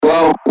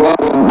Welcome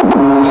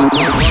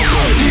to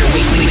your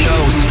weekly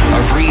dose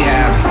of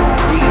rehab.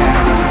 We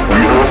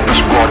hope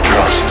this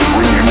broadcast to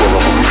bring you a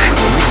revolution.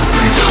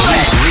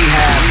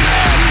 Rehab.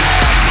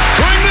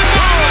 Bring the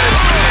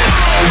noise!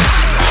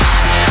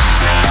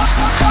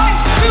 1,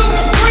 2,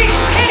 3,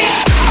 hit it!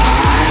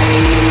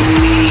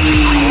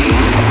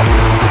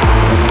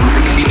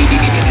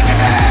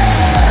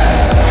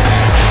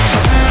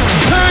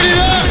 Turn it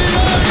up!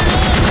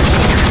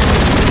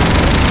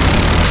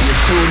 You're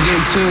tuned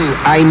into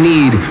I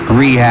Need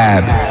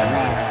Rehab.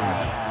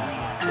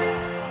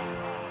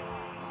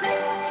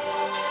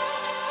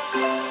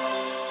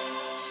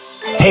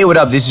 Hey, what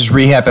up? This is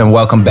R3HAB and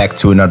welcome back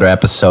to another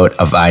episode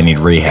of I Need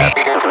Rehab.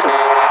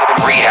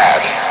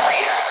 Rehab.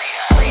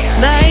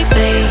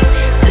 Baby,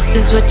 this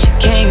is what you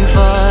came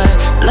for.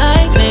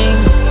 Lightning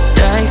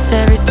strikes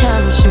every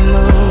time she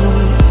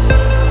moves,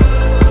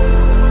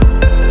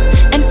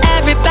 and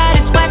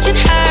everybody's watching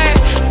her,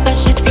 but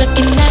she's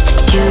looking at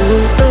you,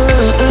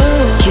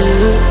 you,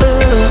 you.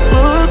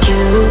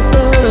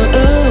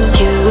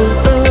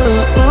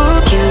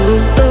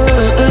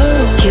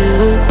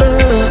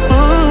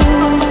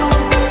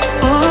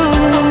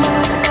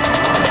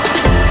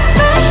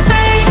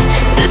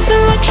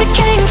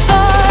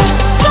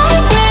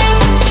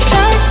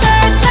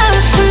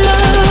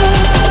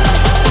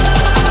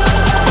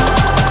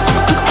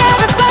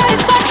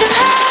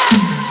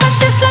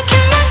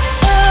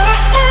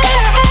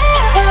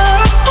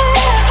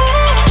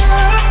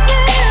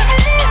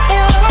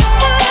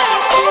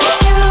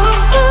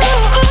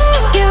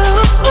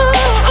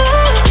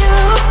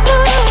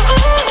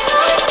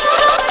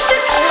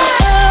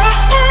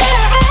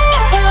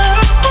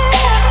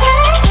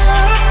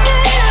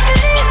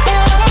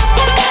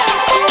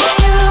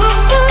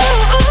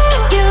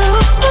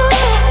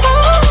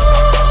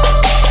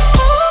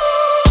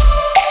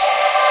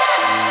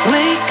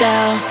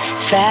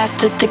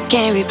 Fast at the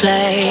game we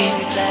play.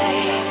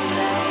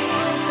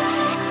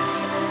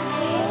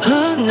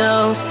 Who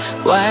knows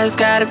why it's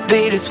gotta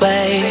be this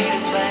way?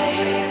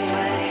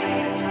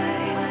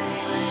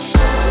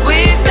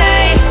 We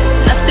say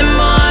nothing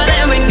more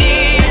than we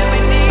need.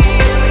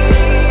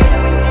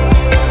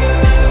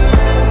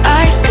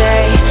 I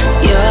say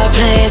your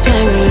place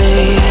when we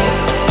leave.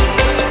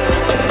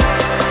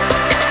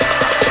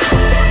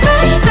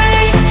 Baby,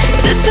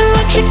 this is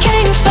what you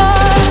came for.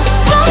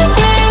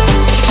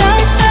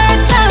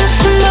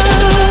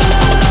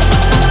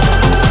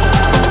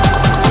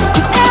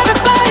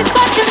 Everybody's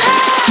watching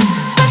her,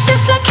 but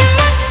she's looking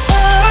at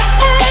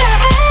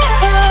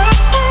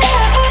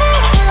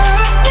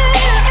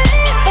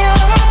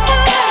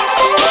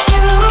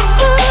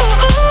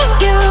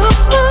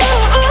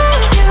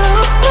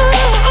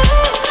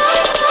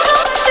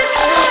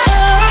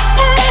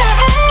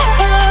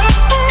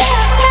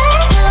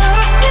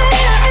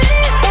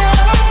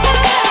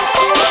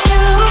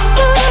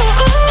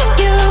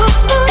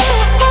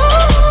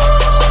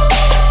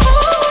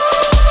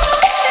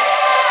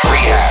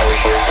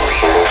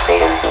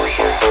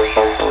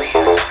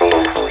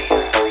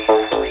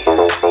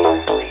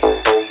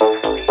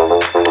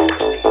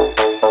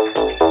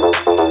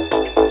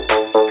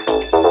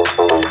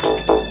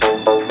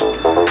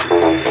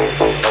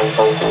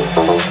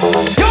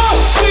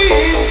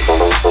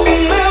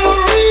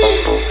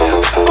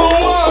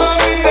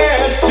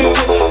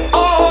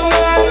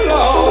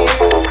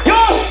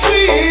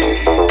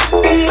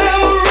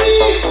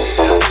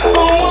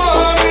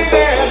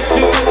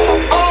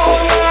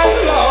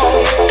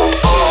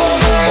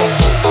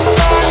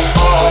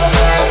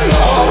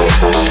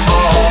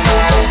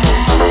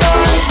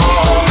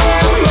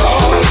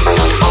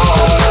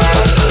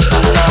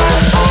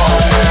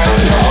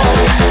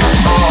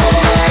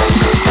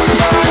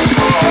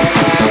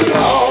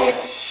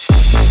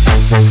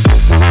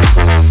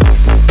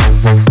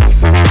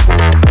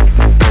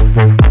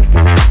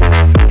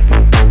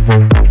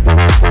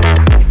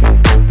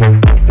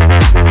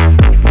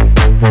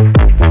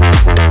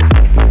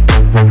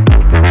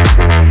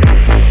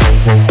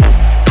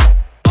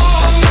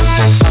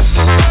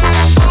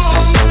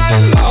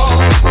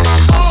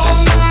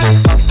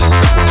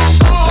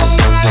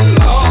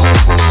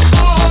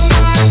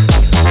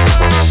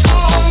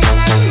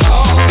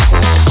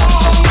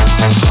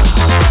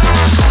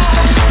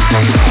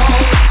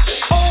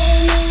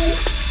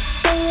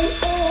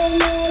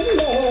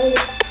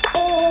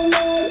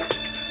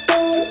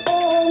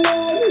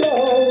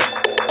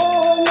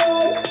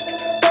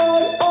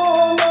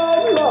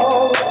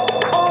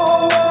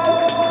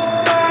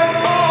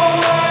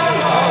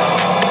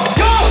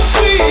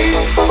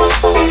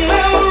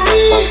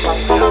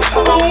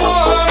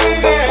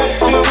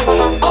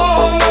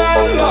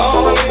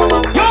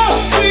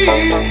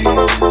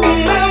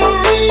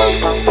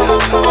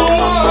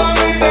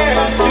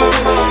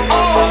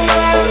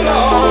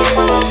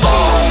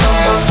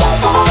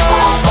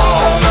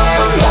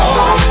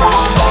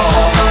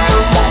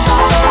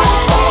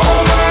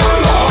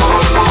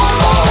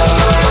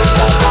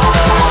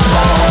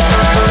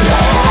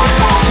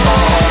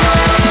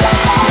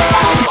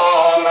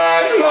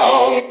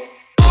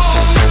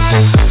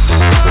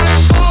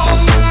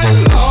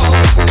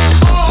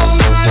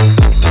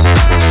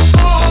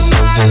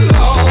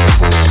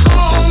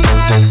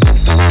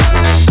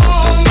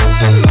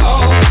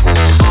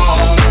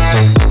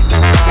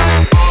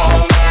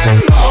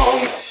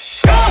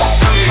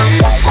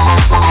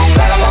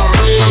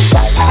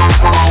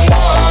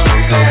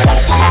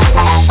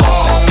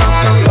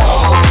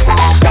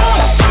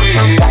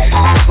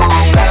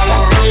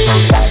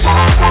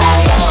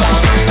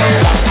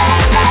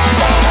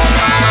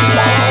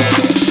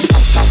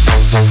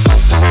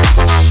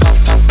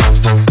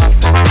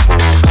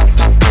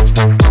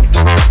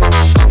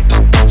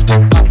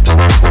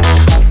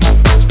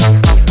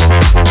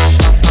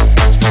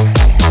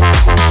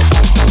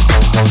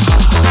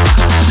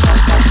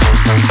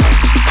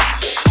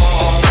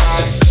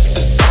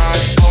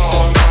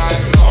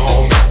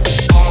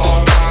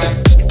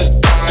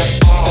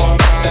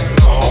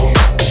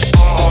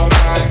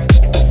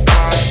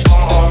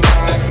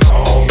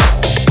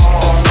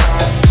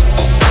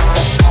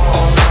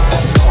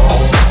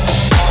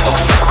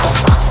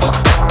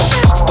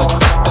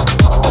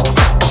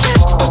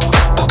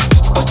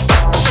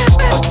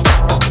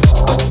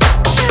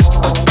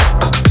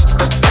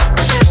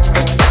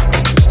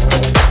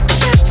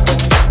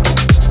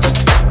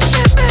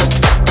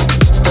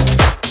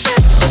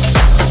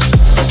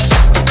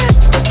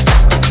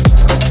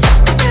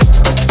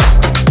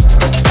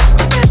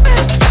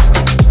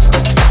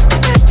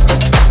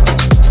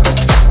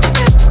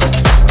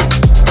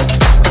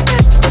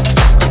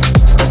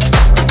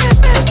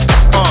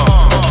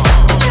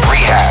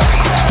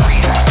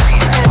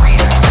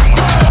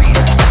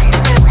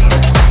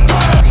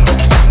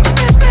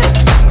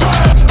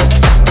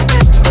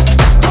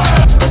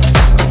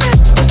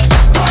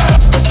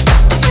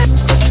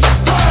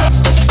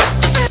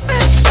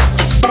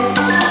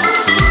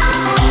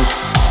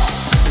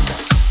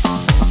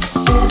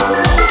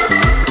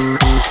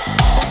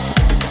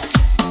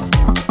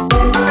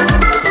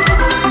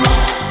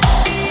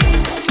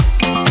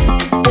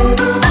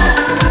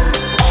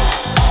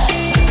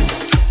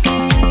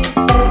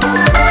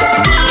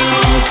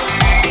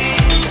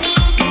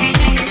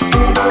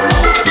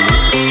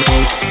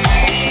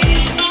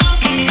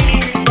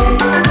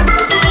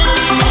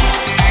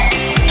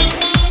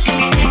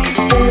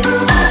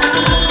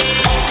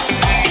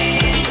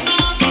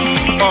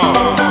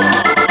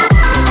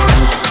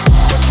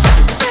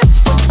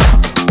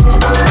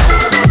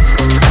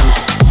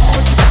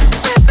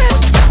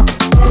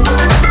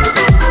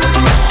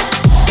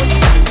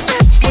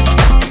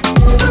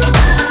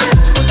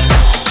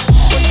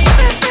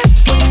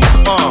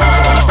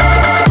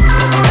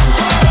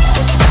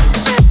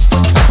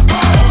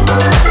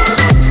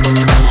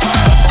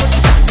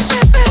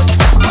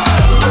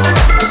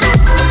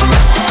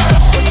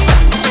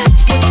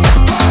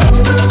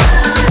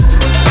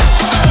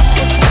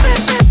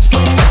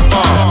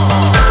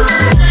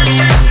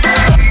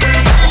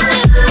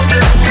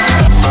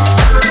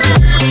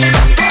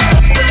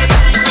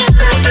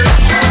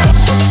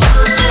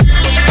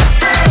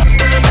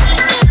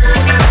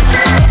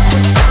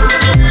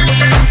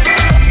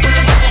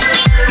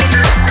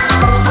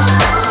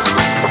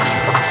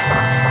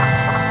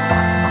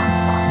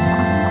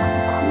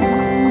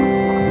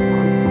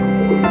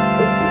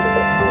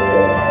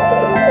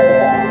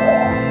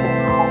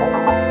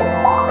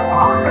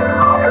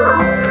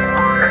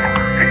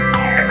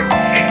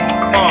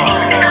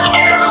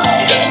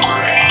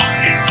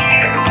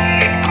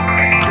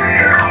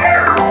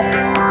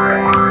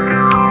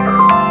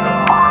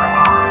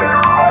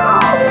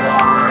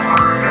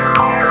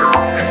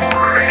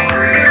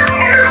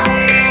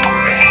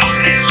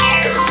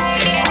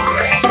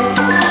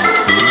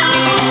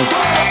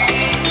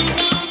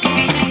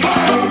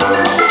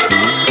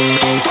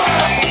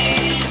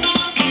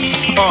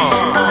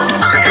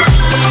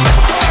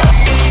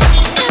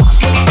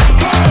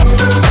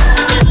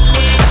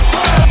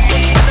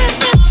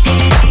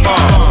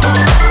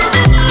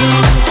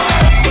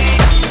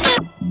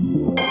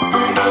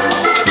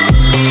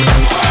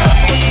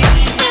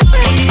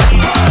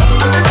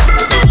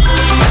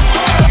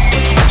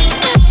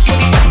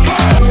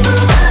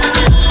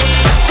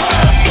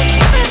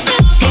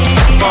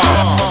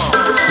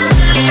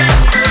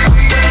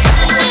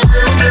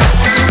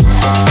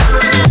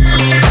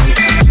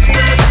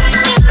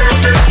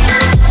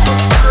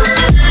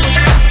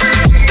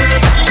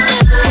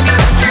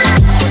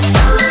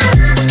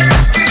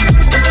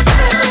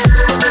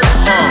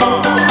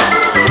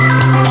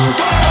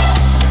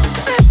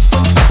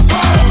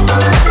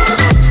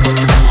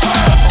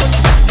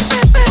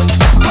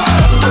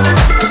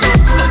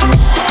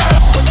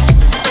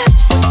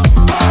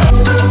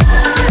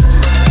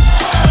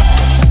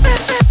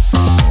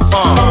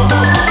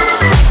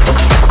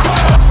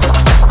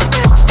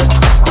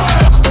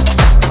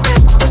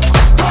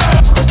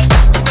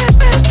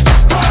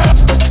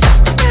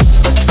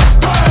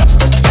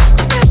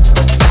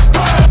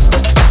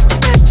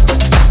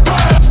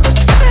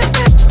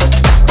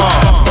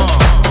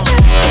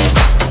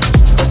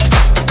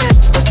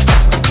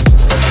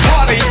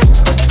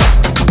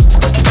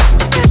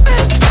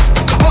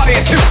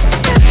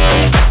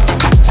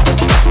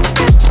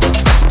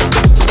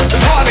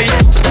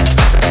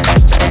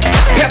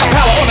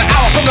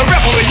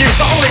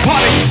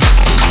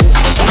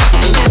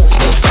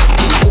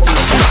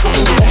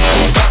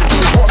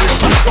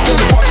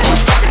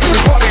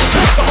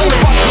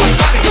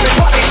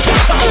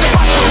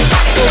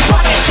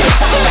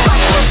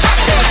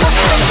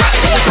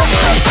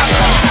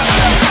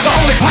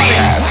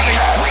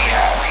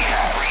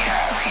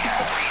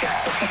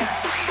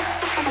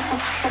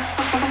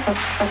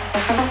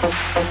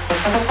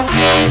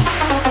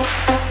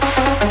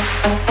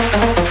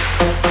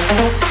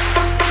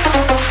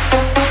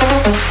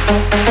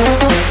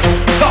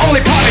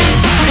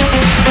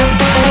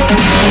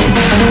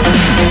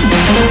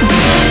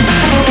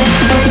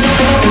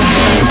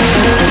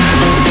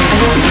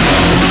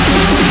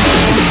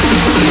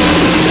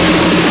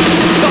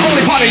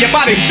party, your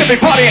body should be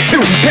partying too.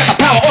 Get the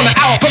power on the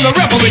hour from the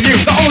rebel in you.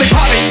 The only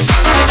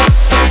party.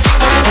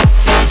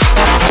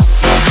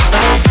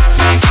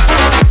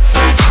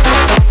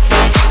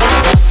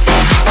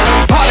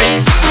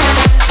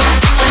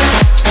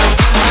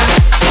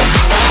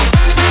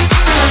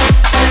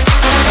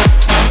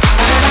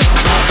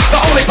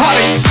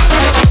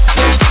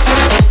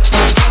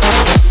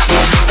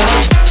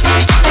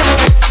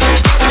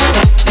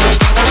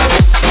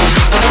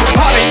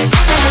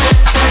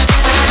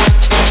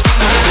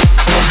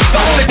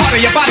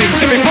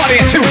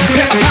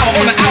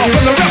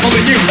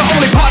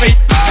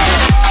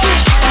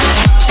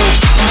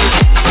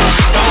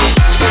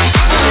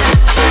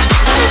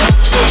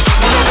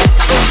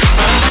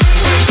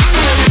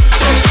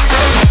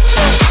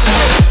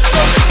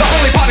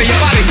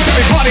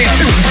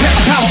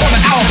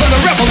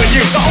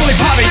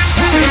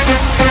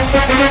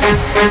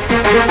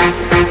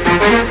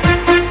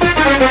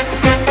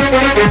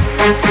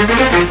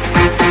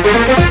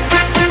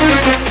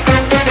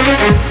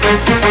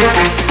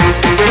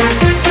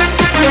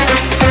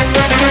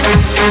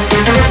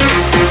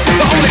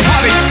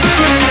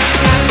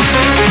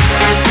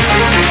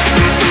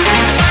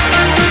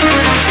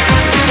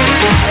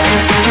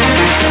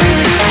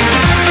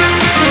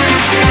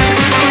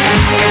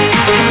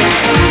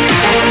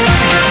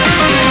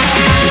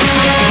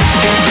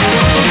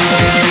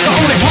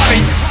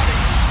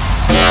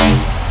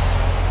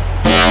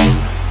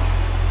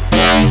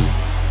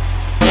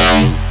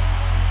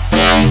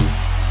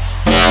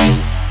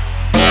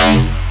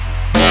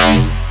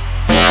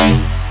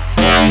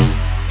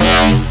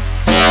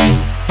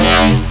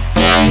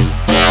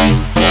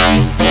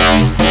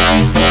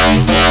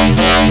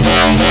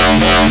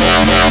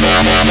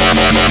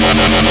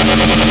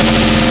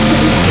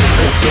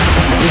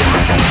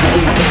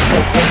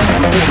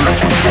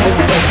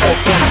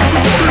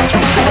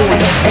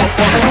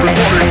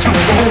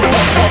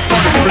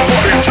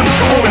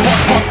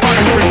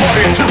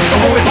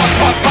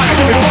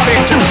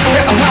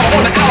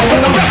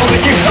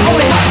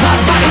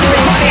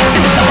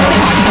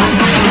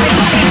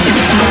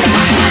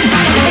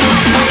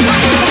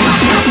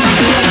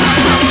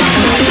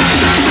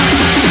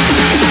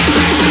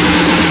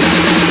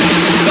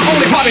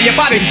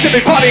 Should be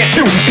partying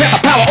too. Get the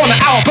power on the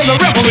hour from the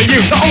rebel in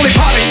you. The only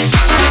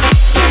party.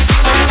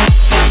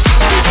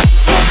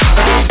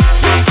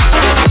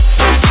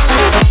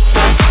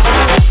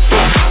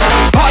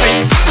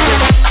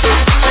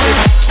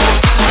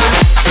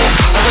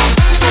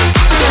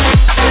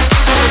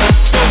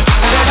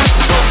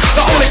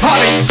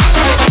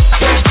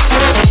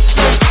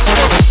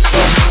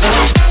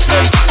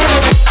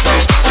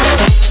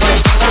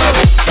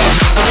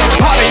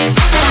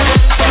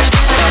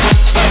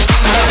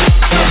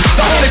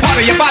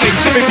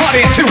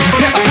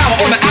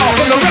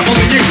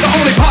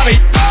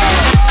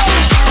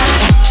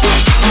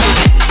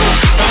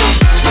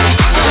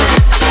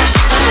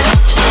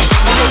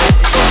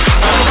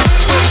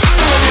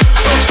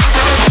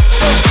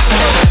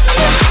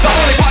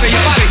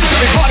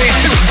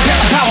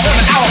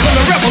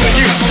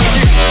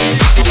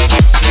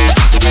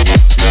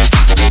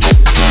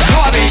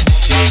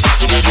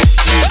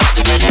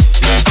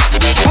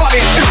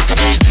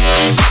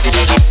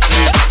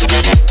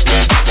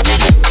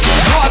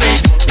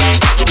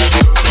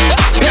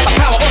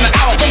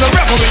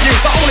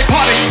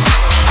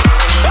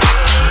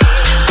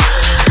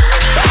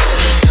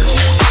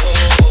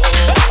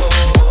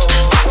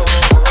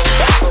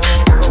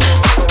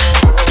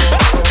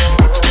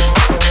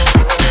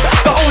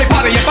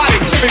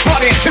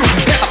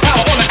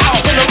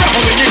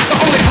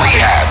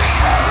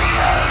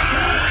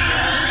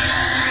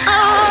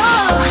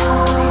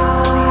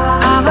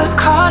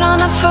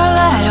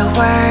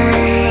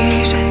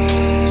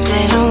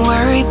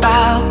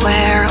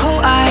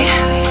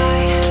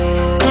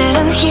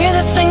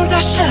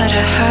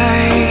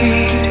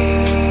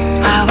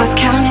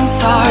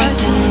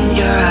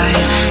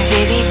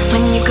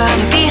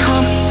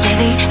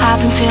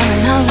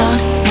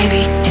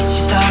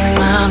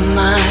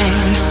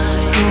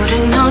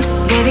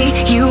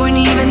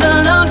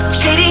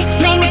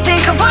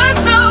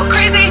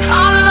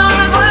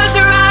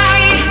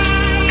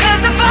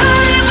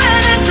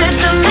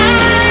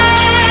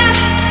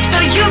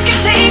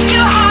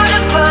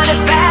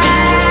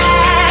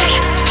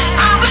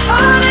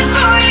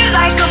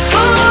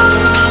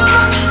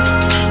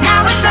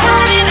 Now it's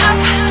adding up,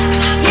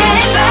 yeah,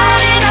 it's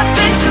adding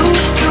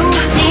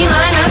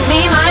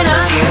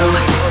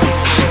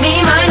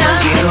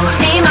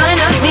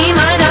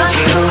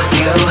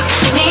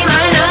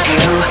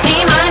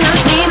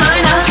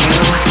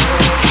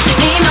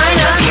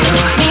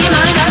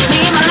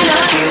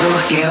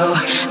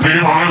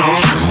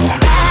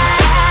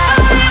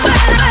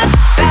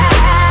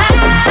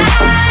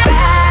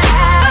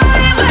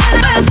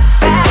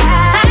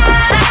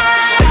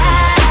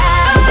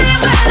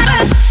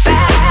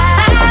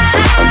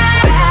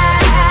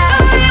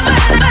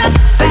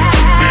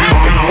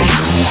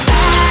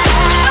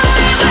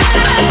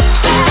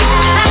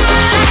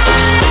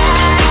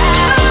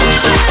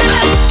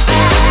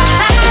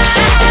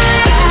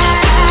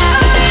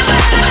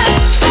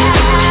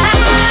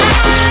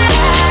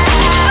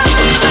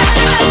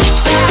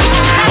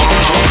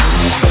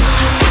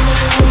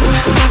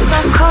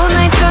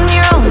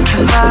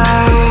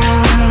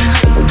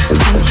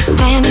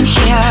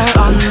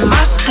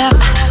step.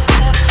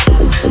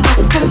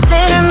 But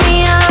consider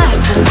me a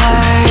lesson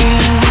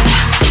learned.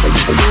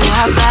 You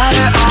are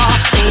better off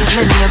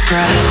saving your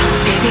breath.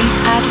 Baby,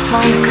 I just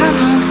wanna come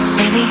home.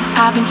 Lately,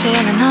 I've been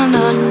feeling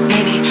alone.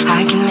 Maybe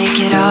I can make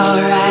it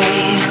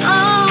alright.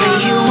 But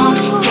you won't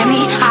get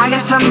me. I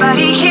got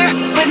somebody here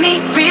with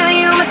me.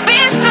 Really, you must be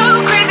so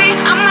crazy.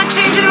 I'm not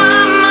changing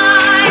my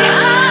mind.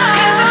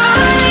 'Cause if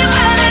only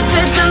when I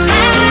did the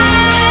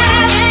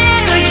math,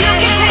 so you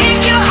can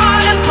take your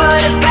heart and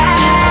put it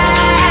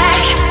back.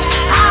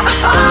 I've been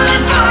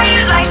falling for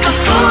you like a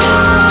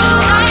fool.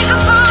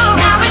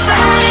 Now it's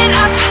adding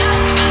up.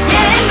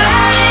 Yeah, it's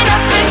adding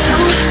up into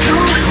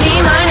me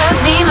minus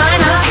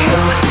you.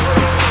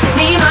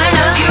 Me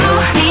minus you.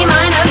 Me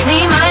minus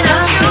you.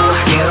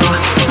 You.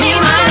 Me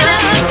minus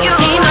you.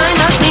 Me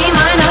minus you. Me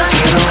minus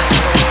you.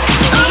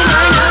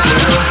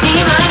 Me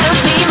minus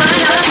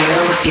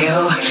you.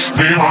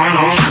 Me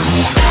minus you.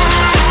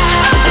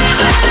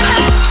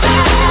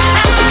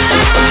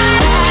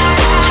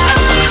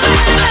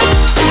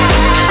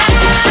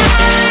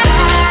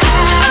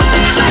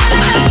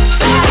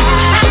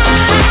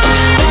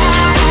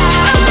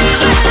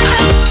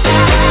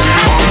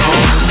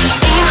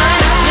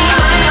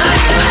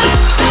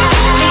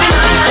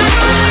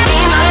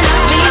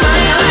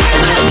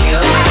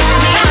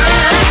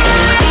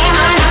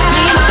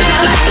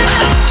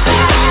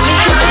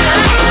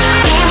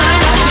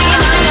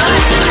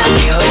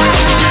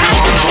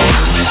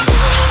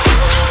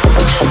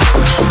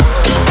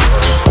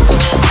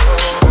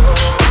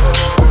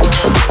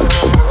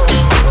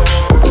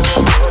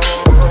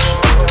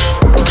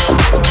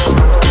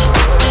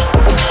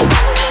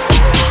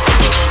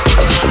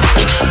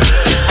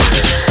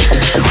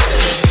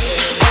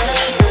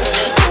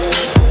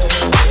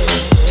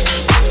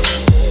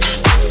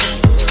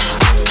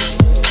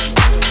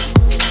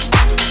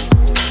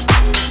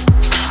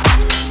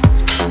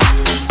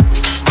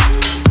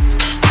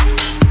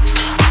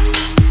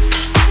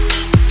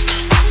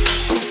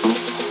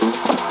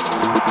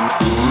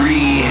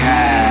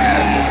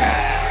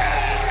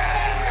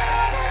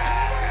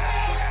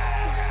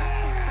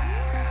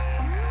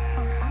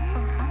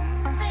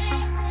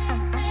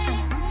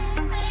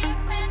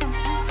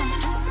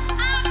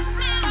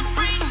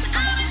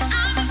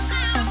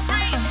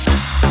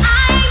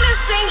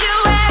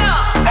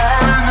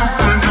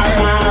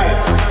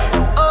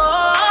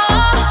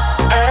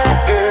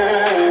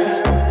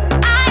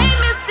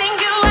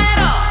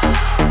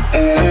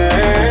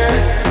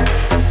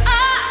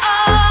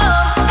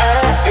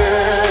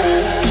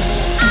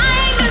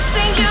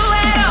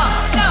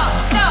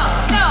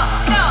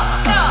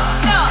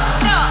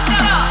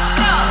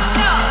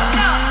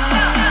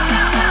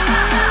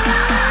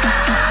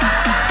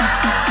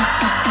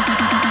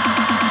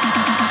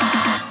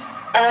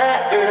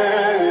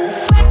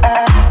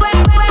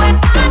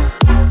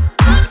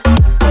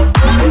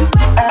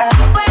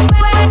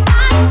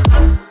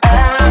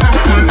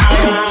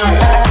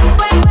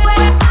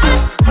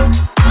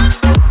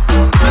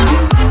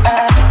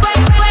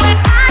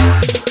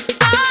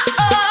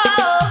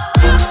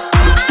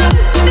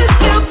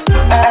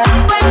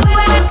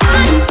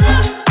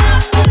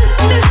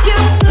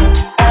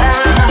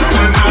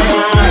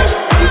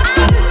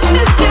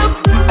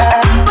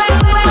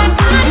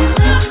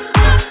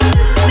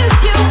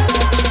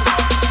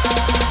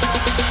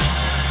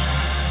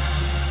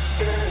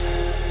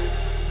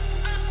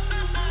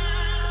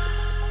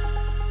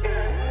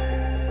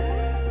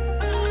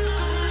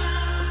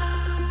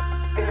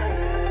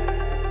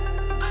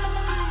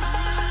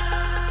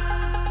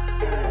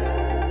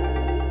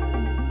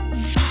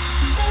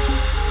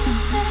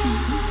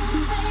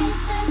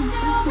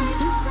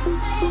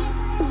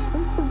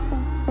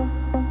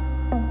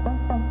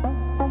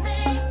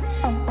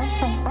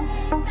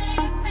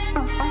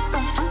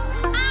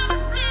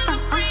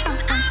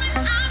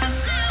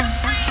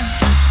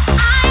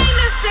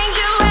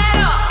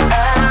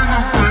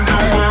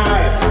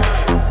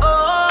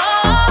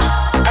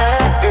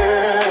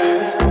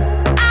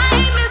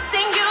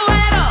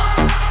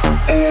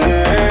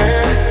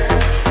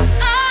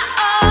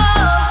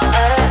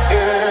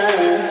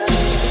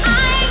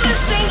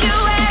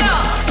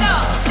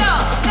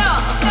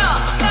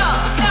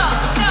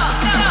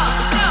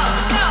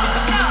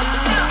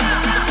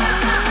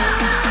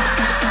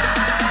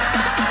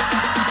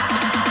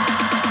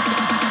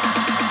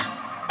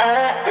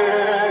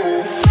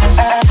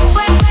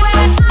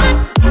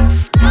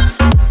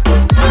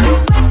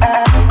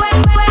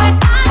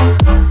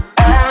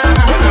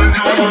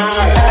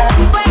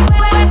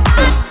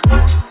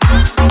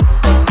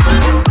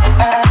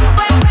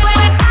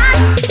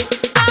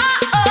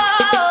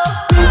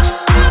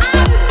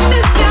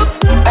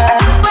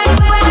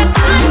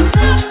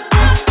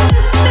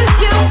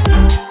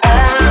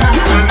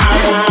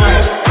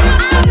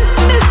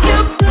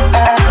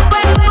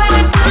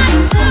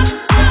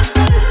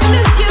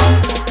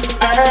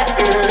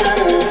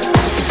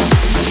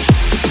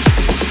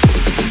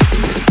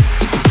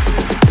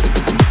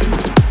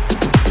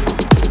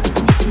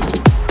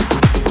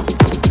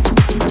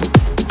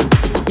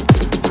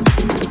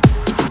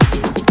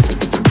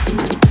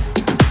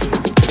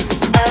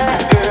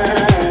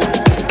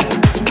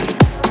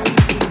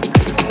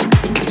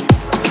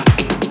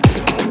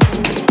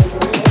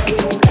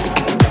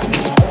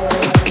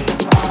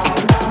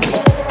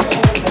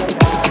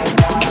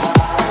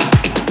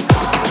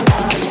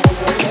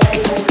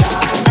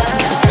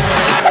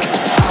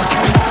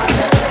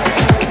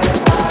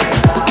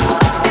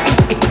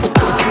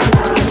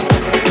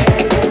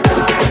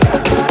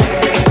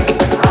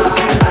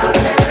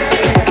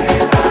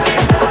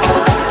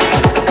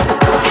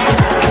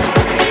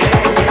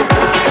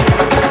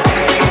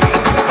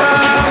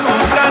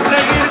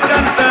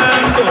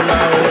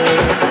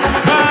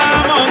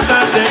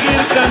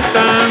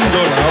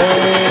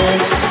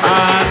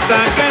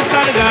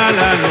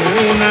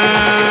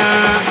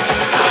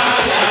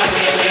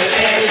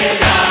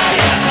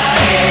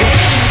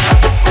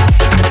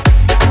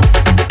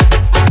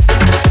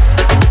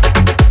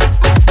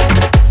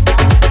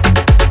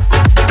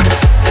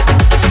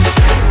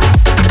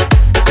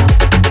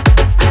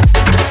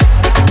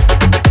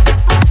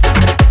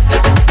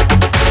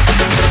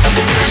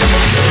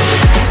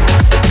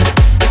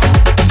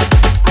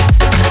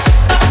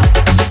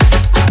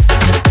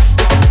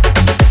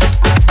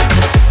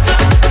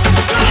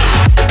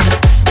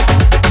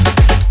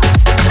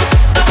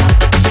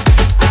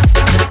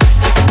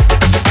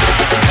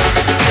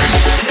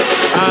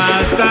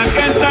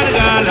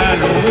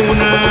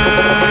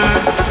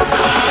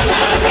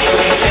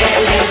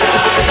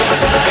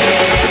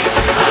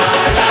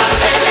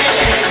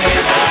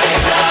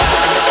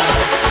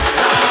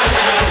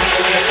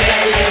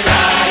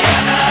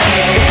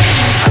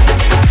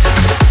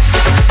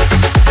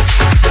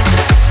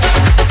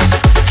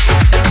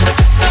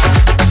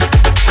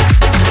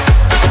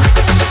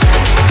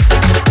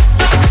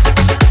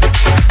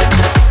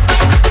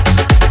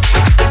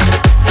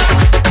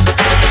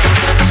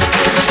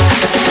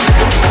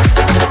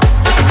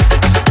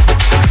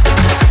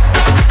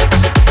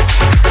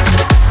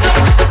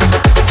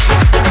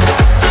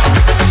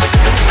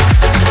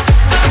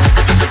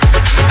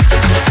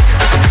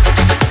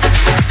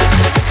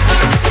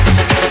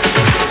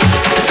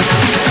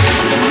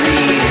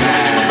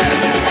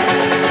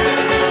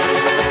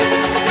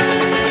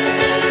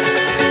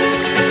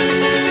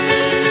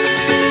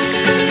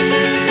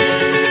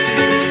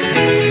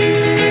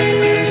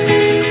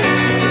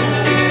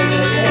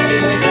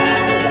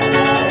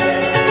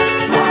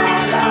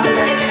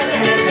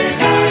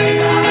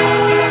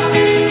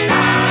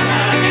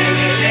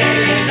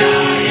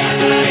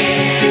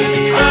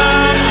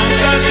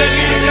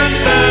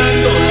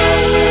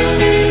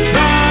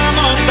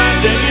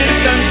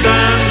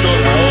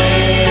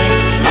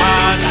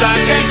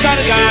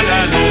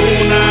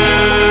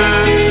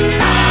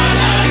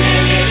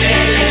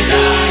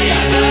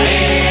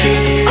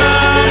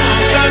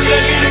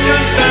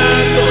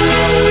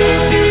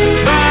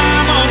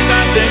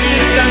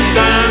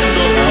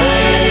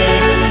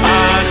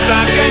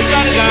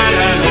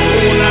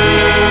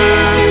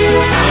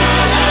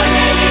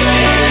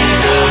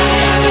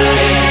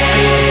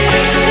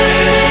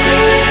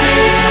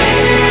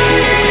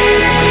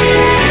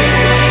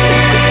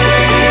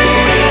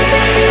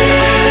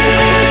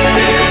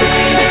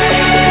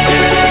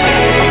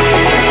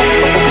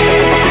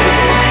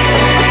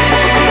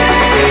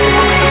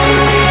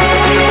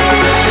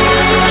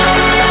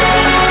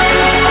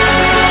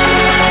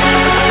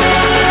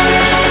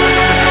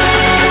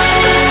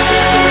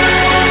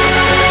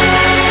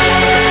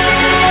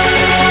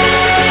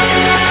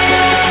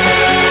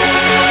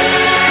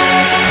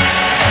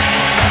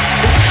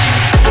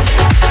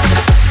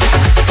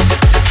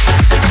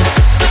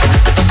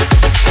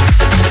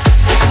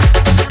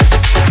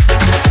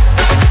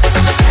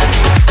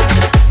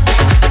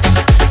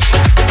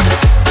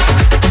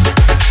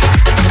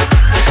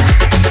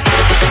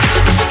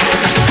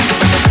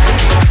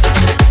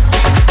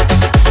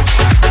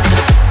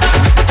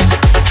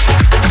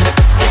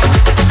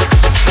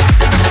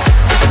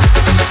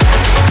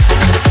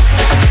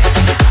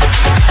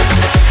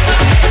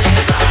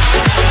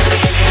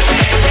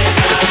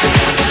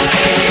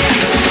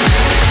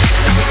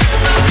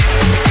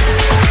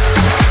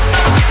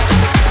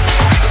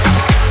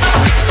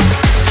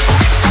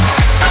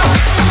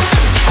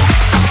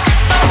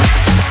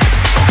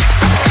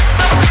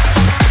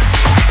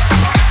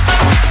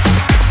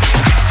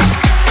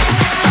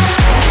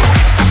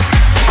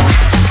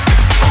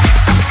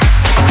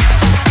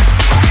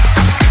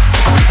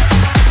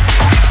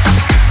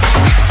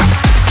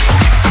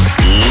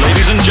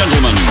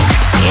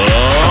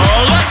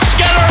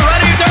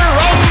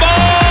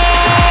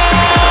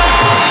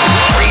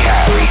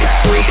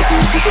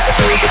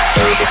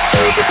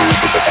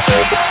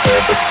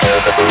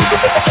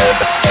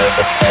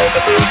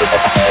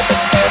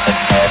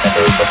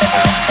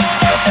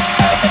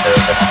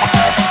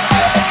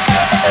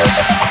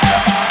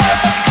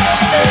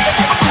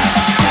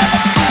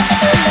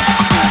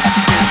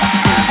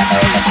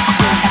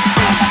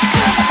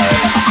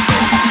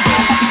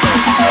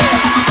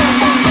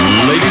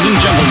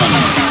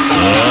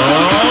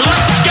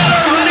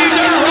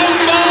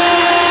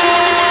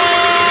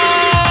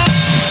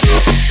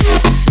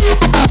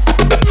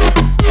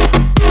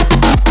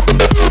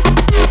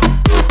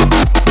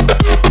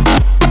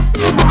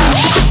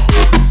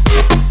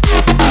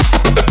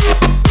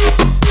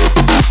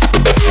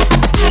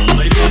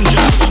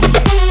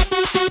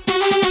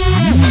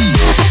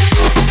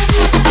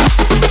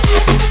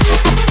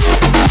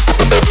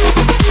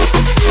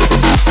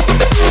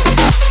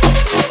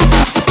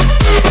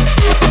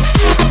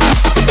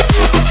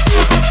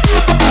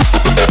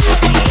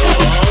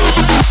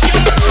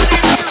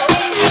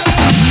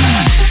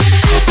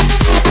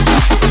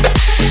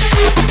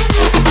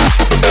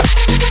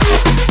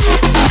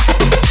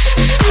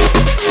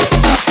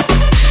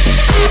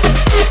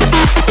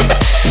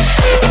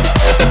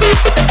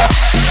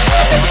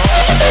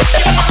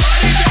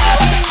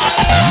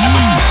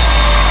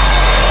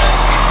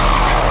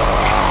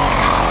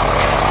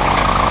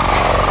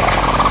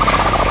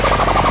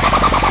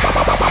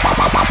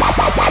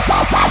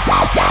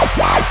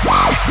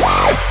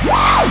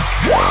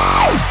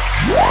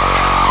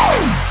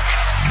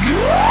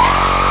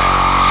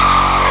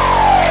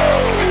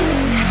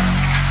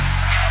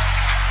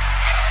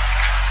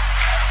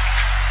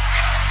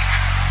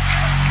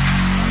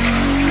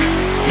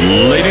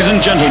 Ladies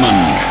and gentlemen,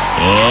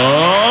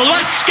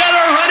 let's get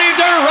ready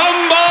to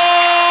rumble!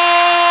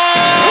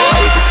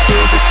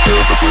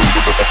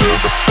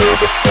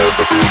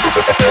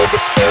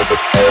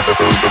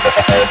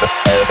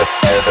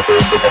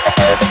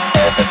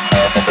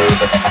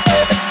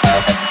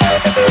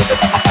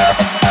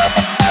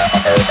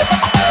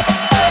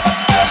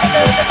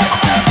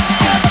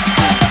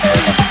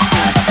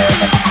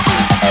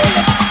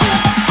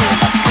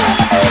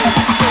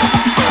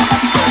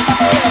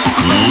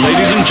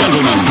 Ladies and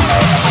gentlemen,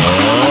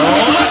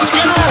 let's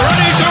get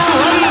ready to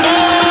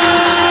rumble!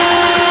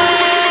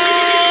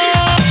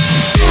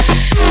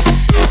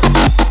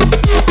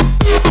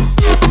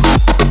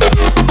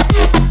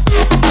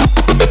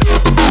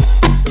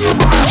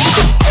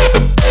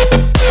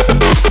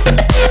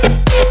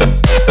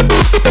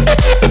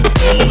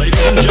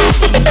 Ladies and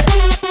gentlemen.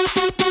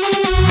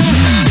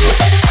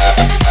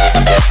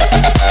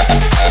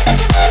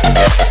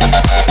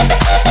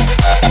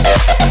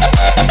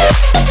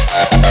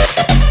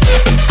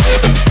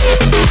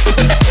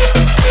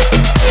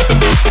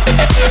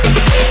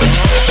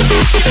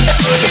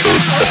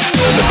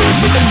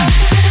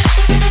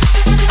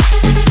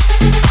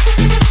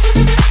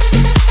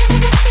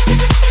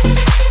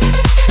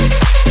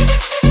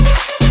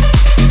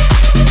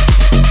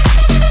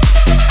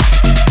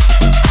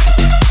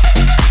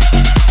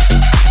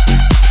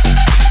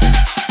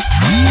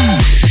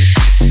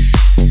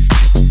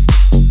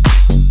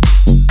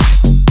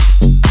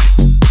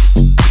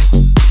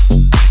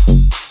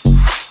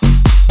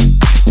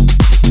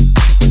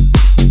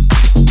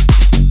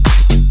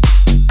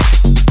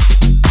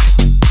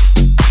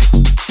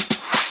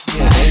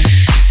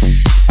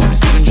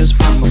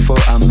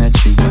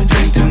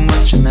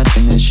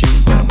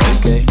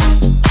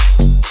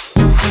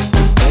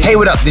 Hey,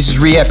 what up? This is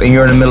R3HAB, and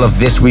you're in the middle of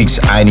this week's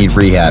I Need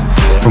R3HAB.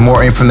 For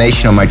more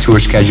information on my tour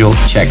schedule,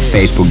 check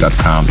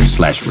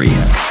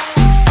facebook.com/R3HAB.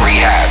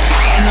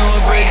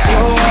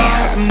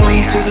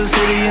 Moved to the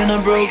city in a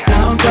broke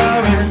down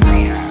car and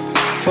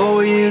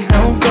 4 years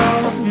no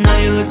calls. Now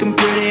you're looking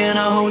pretty in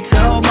a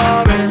hotel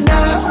bar and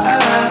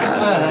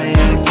I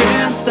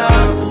can't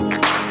stop.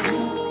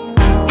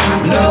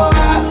 No,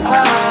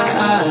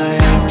 I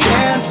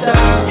can't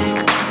stop.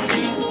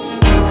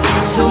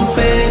 So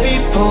baby,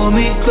 pull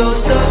me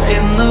closer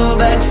in the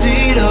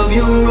backseat of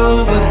your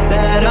Rover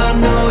that I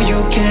know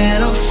you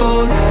can't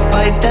afford.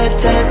 Bite that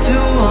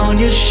tattoo on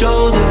your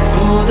shoulder.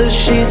 Pull the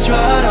sheets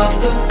right off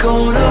the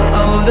corner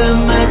of the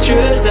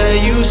mattress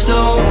that you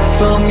stole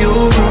from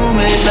your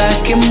roommate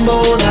back in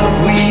Boulder.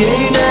 We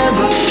ain't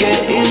ever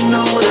getting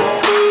older.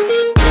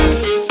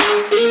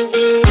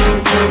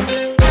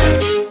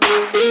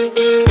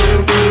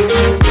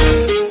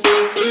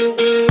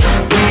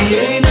 We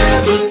ain't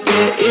ever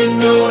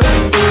getting older.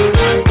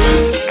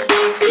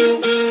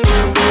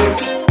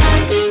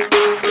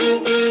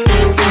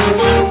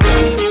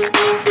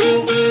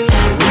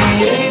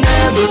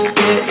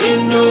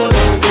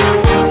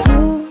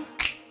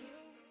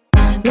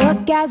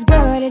 As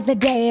good as the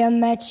day I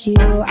met you,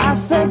 I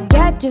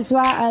forget just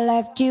why I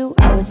left you.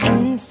 I was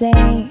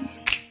insane.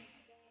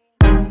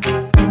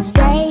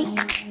 Stay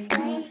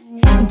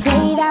and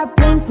play that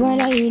Blink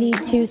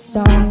 182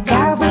 song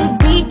that we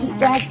beat to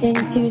death in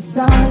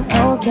Tucson.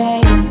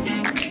 Okay,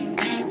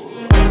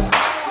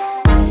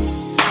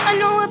 I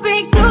know it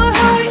breaks your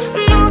heart.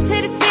 Moved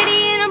to the city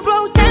and I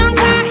broke down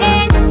car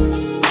and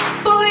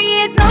 4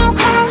 years no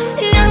call.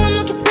 Now I'm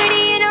looking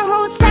pretty in a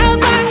hotel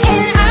bar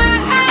and I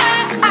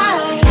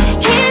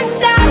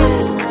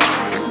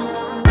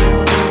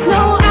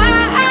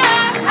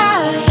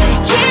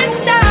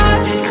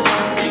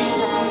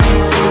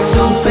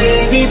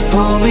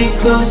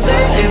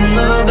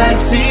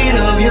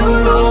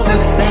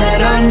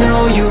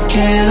you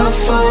can't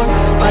afford.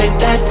 Bite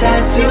that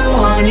tattoo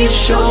on your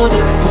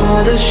shoulder.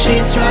 Pull the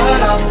sheets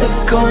right off the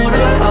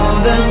corner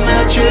of the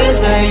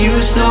mattress that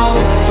you stole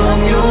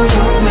from your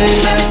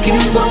roommate back in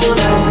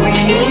Boulder. We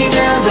ain't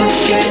never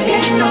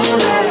getting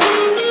older.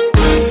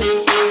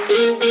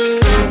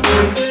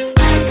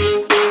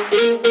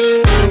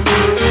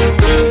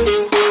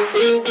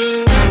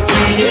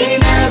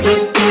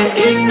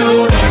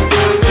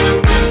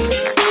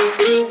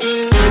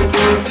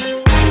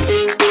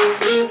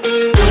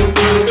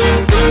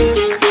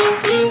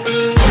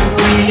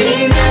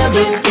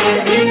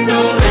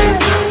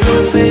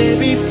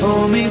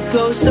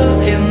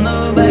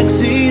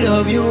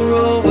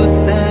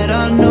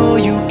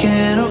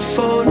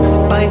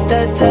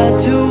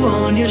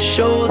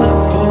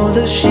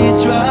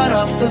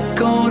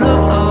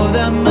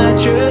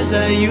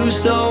 That you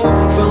stole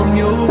from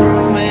your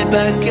roommate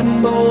back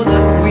in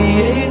Boulder. We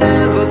ain't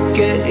ever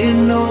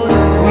getting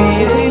older. We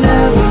ain't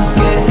ever getting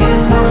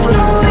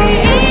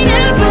older. We ain't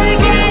ever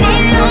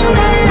getting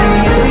older. We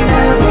ain't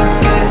ever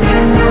getting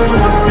older.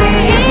 We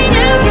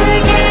ain't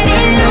ever getting older.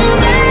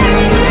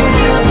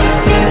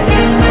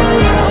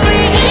 We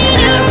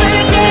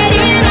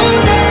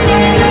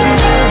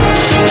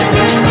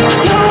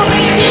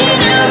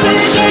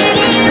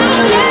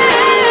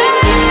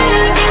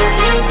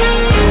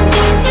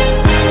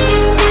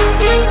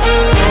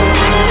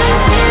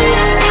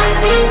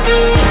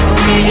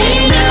ain't ever getting older. We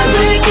ain't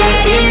ever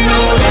getting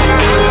older.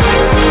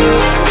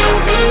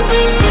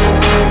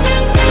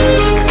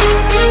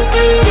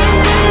 We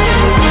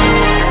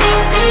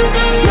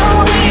ain't ever getting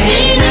older. We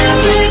ain't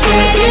ever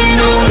getting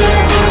older.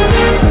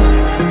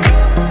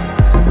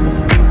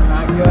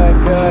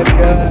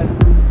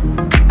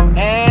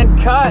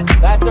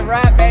 That's a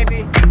wrap,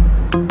 baby.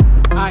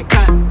 Alright,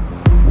 cut.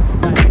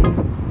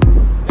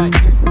 Guys,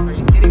 are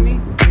you kidding me?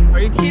 Are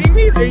you kidding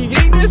me? Are you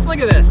getting this? Look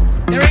at this.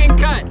 There ain't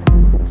cut.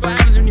 That's what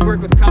happens when you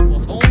work with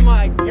couples. Oh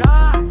my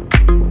gosh.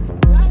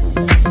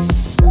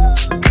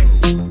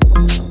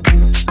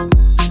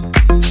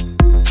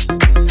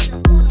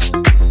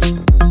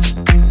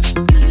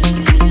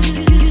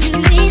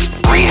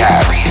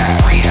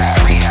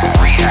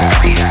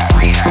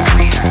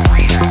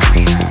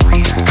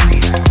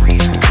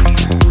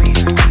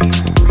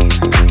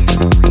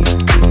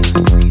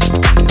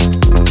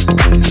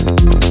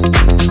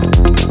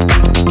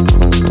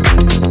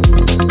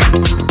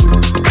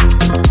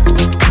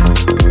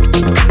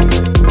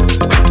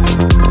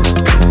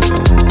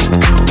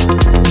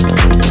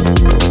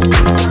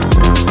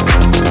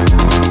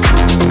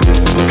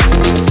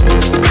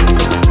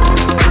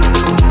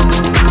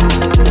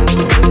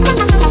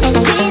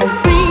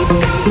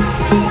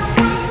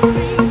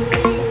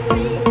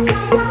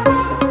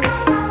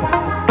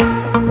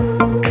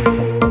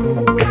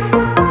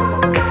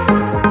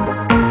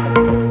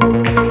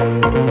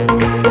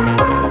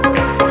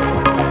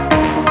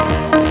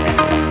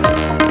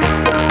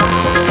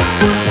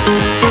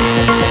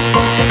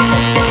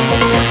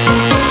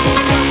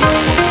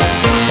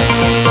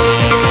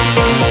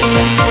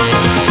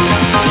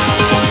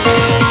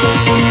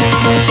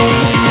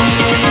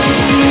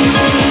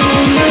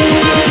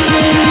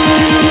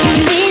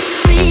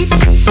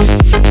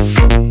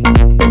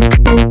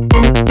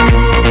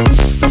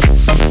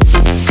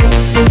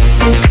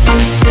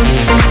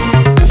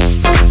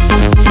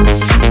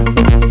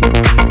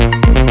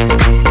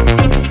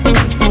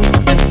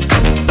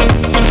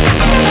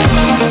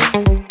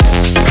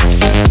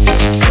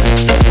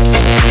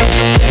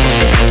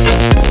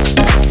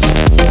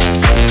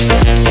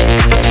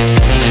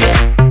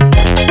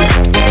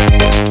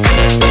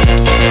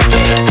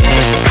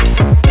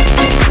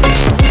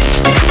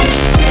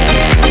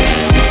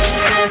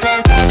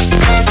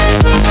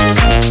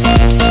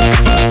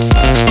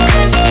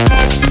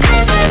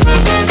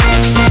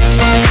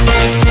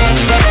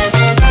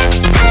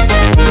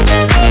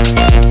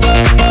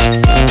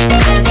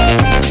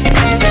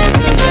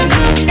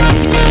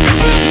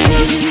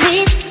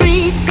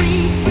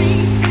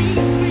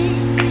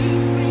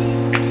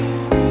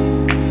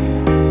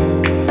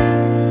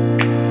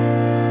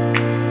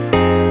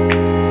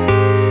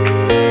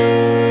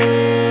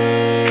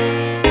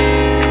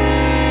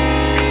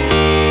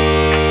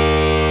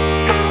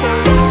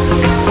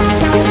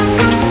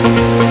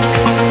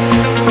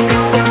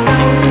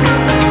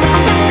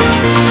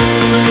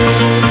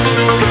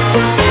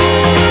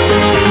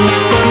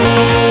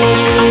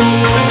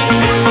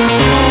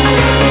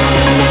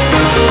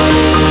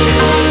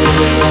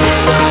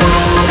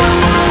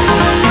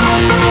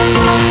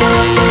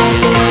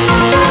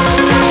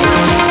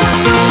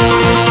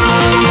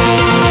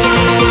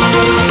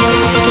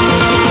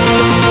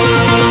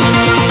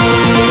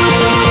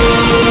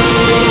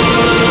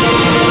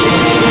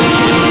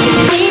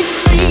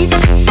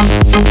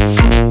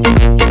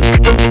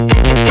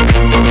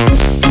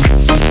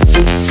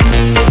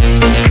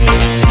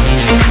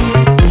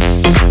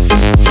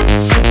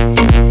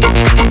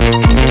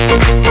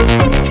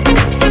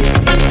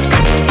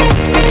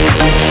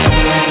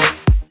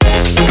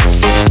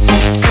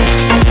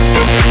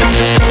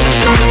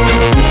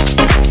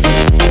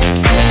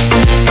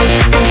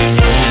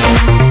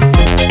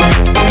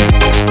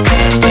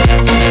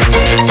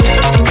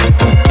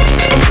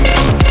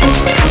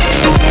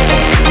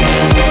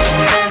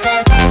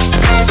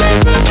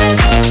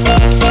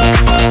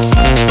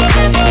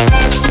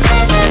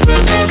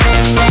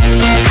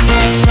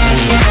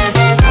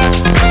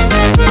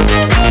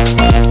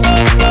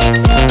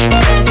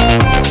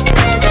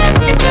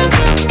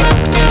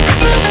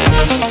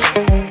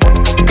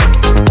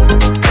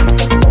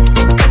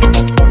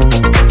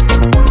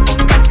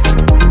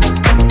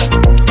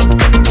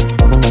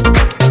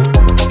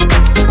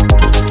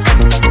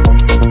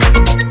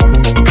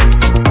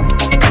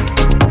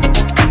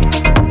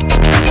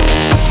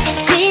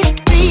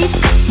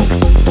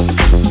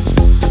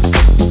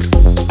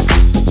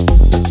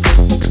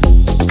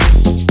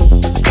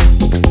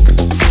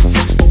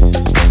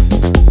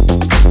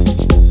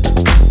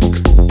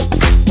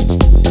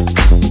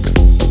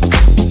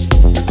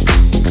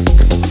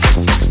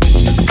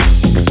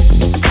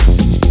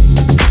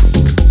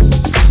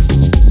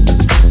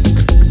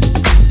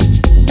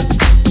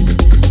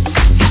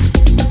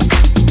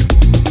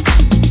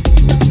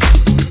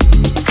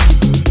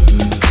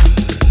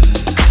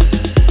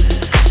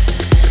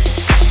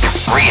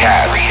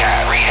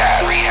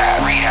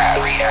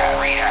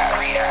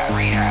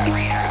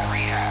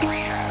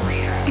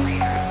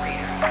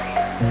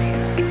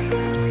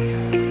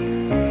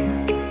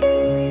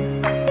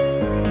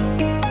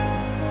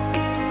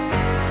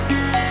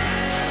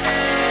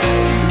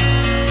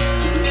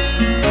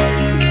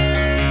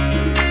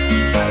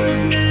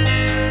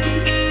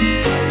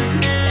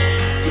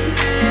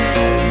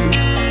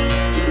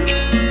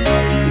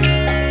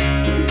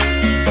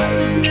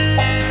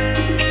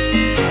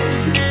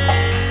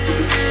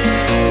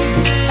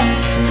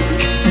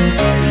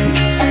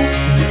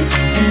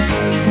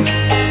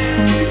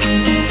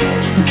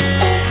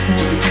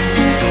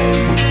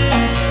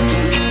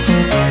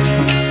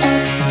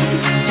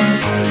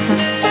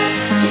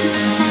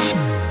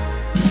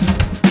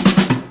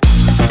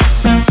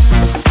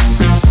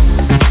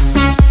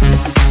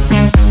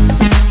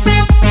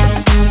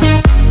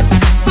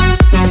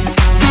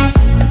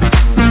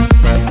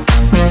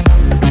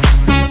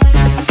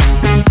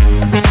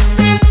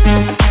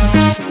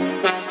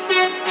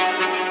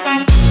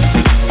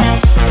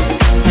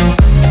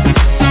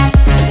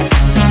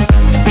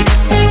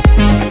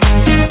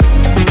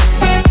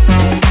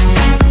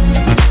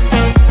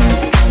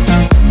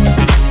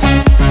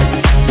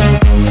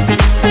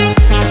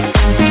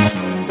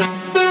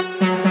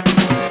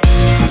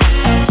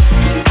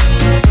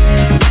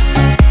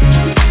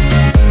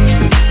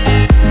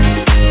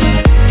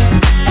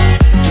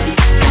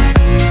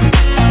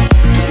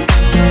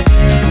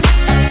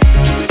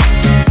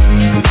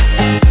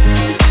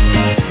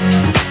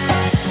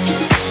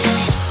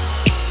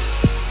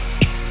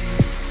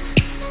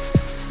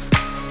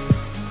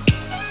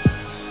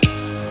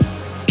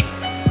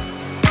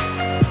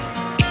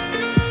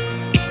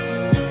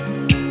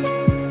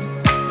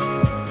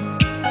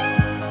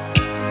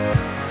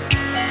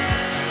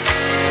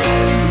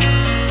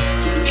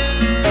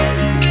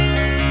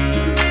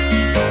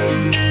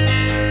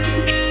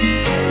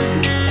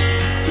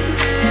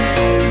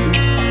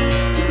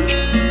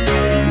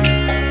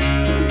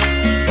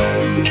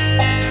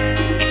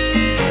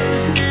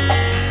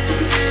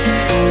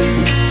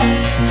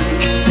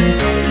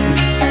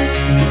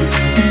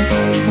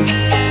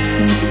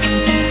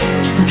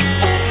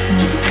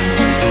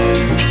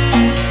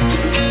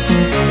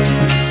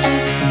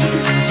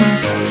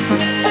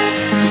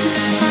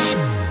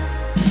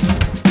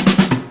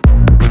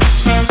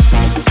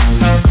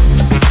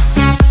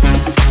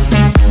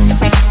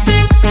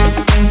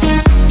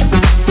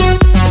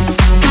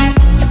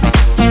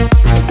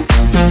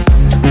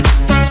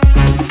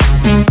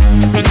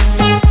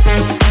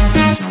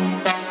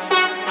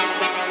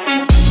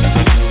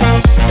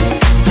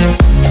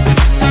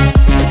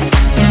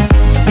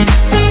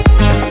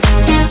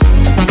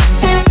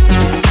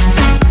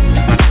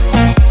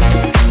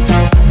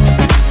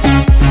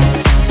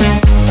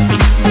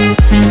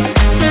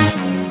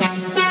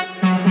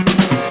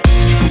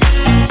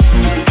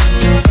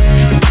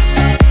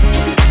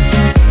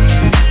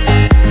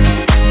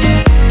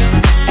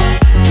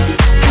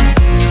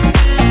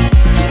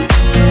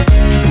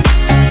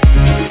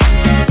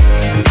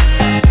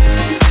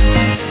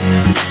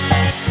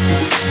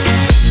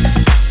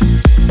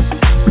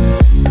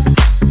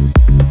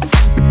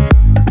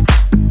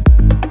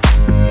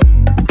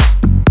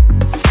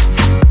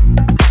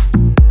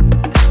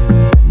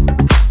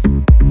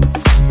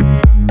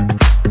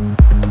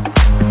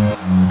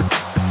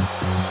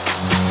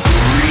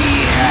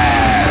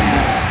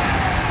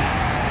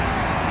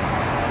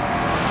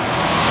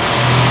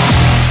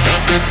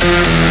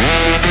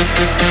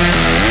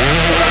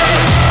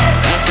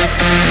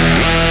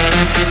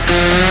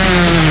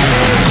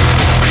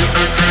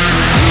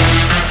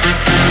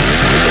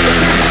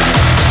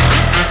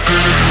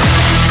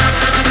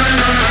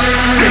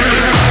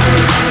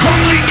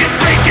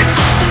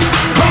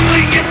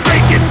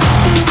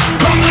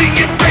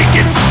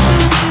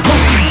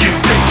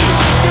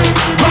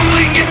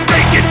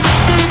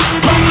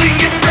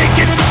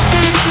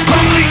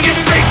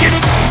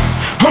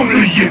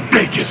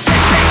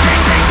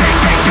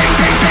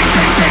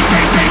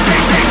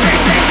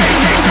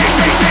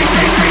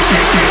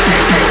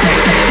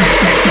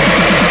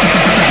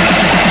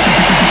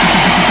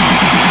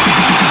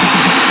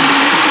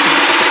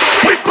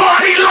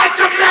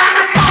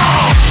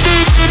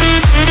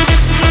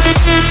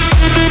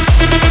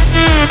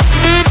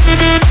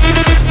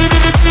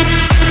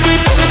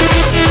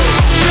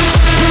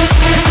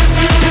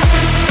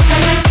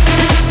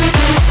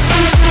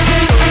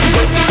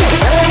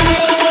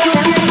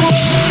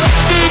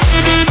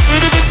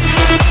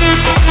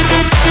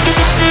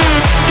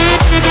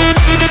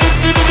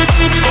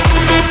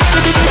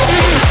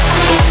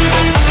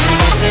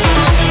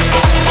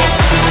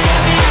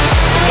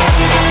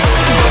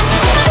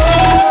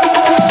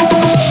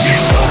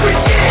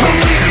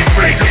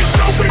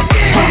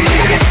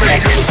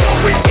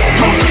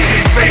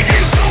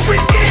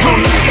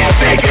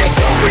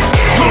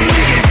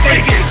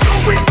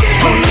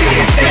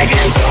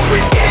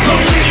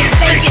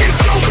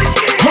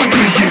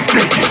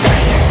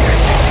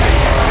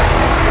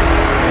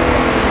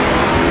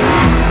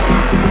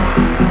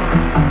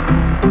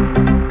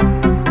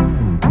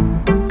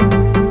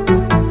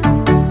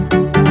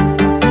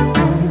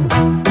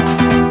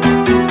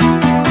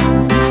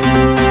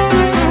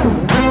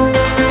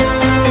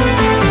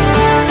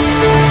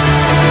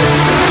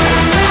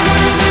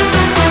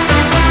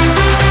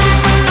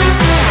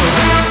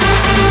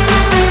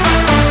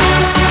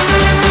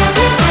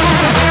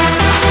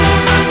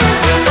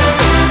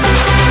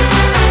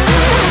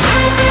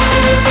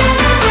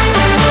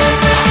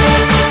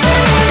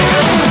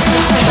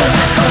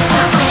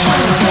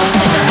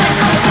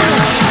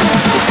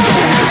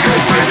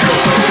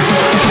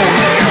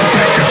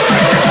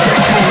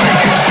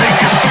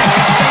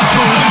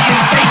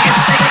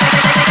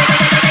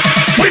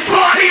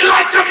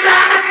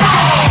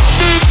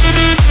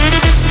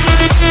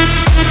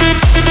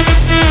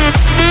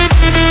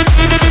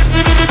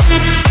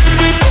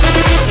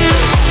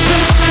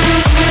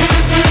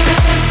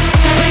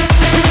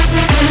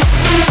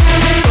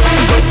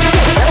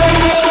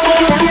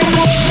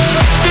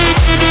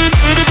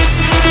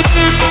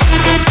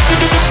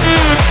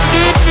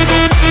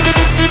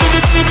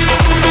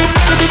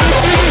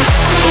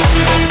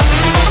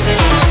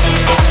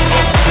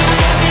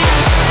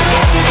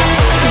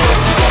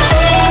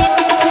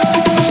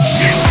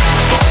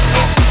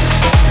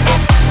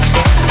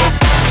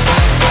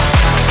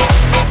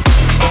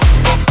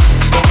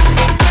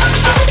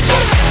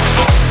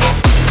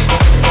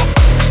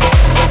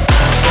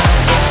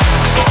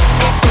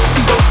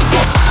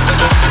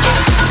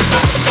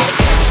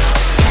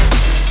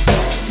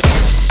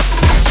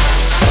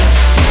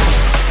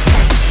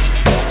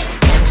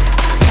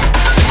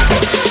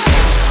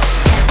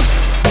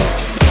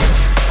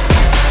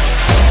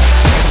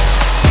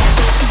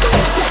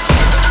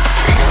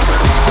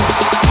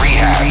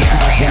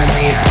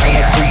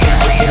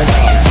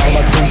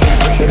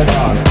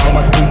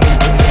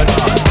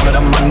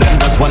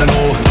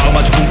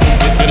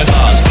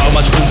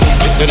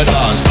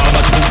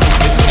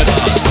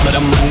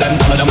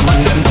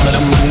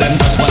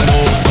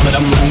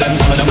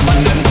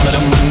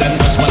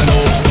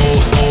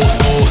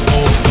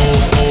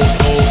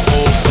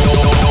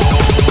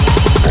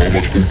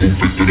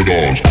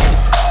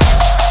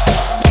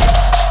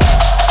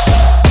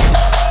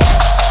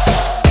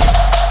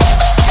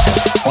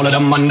 All of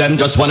them man them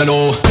just wanna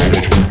know how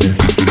much boom boom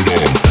fit to the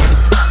dance.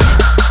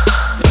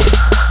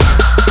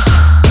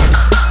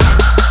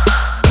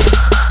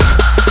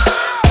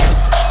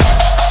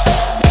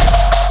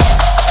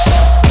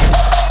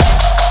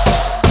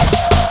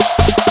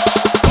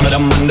 All of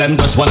them man them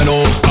just wanna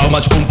know how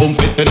much boom boom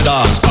fit to the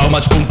dance. How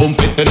much boom boom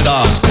fit to the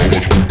dance. How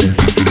much boom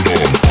boom fit to the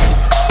dance.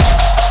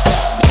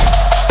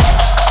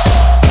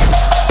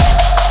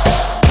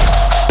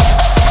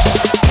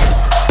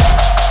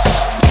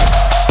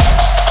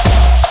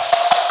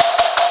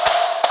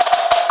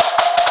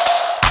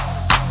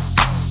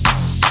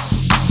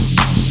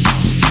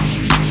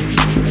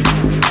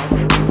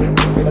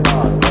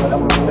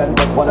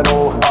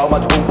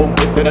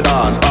 To the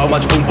dance, how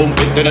much boom boom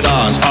fit to the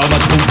dance, how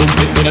much boom boom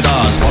fit to the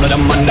dance. All of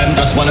them man them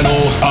just wanna know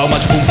how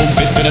much boom boom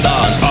fit to the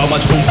dance, how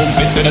much boom boom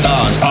fit to the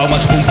dance, how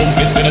much boom boom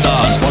fit to the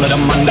dance. All of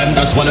them man them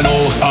just wanna know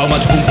how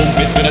much boom boom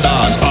fit to the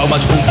dance, how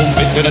much boom boom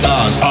fit to the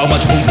dance, how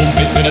much boom boom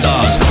fit to the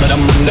dance. All of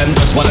them man them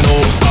just wanna know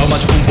how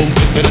much boom boom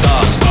fit to the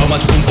dance, how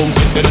much boom boom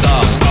fit to the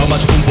dance, how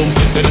much boom boom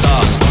fit to the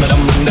dance. All of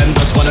them man them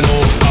just wanna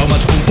know how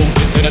much boom boom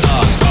fit to the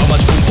dance, how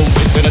much boom boom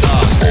fit to the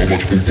dance, how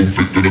much boom boom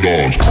fit to the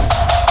dance.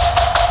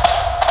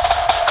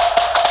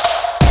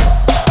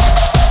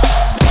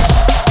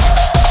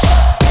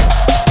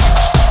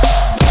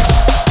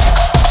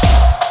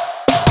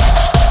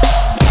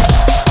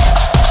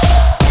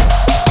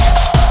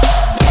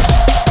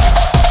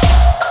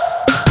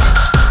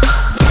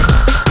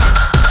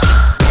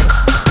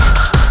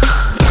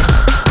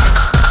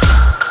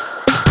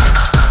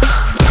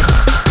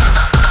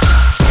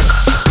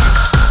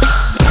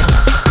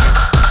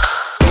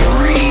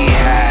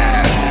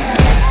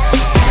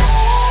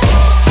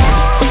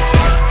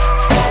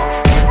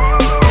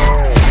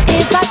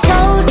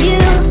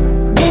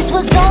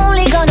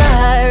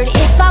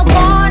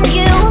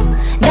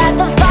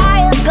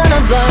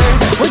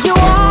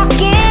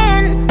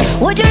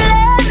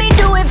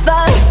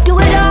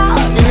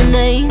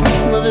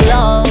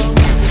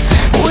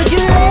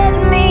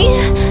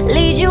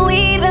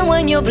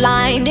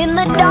 blind in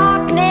the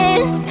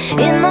darkness,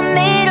 in the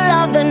middle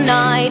of the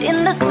night,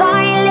 in the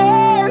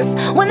silence,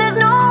 when there's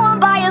no one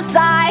by your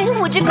side,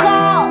 would you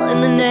call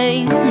in the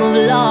name of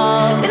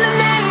love? In the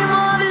name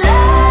of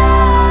love,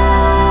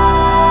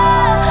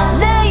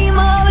 name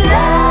of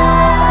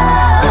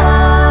love,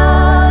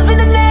 in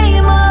the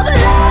name of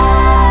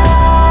love,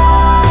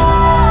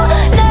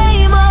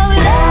 name of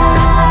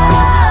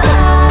love,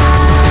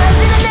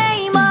 in the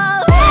name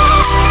of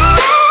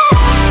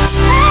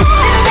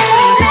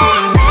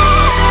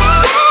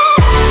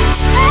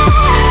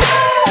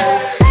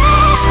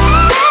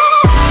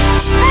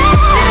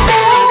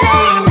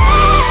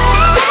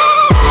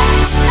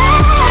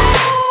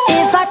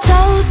If I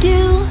told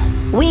you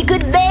we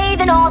could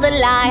bathe in all the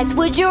lights,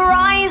 would you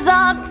rise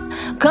up?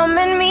 Come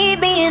and meet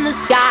me in the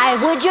sky.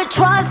 Would you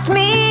trust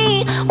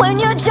me when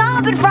you're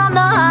jumping from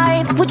the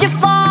heights? Would you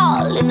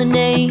fall in the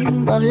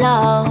name of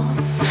love?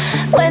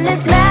 When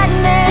there's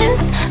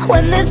madness,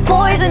 when there's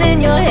poison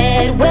in your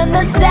head, when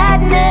the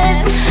sadness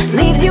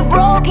leaves you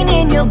broken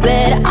in your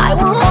bed, I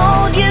will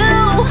hold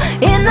you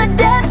in the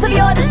depths of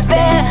your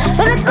despair.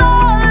 But it's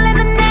all in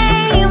the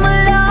name of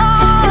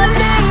love. In the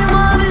name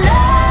of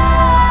love,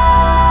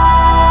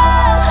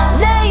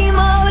 name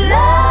of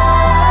love,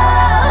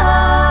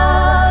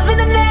 in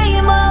the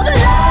name of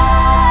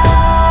love,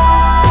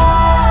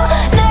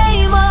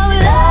 name of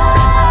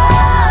love,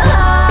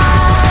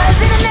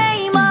 in the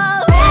name of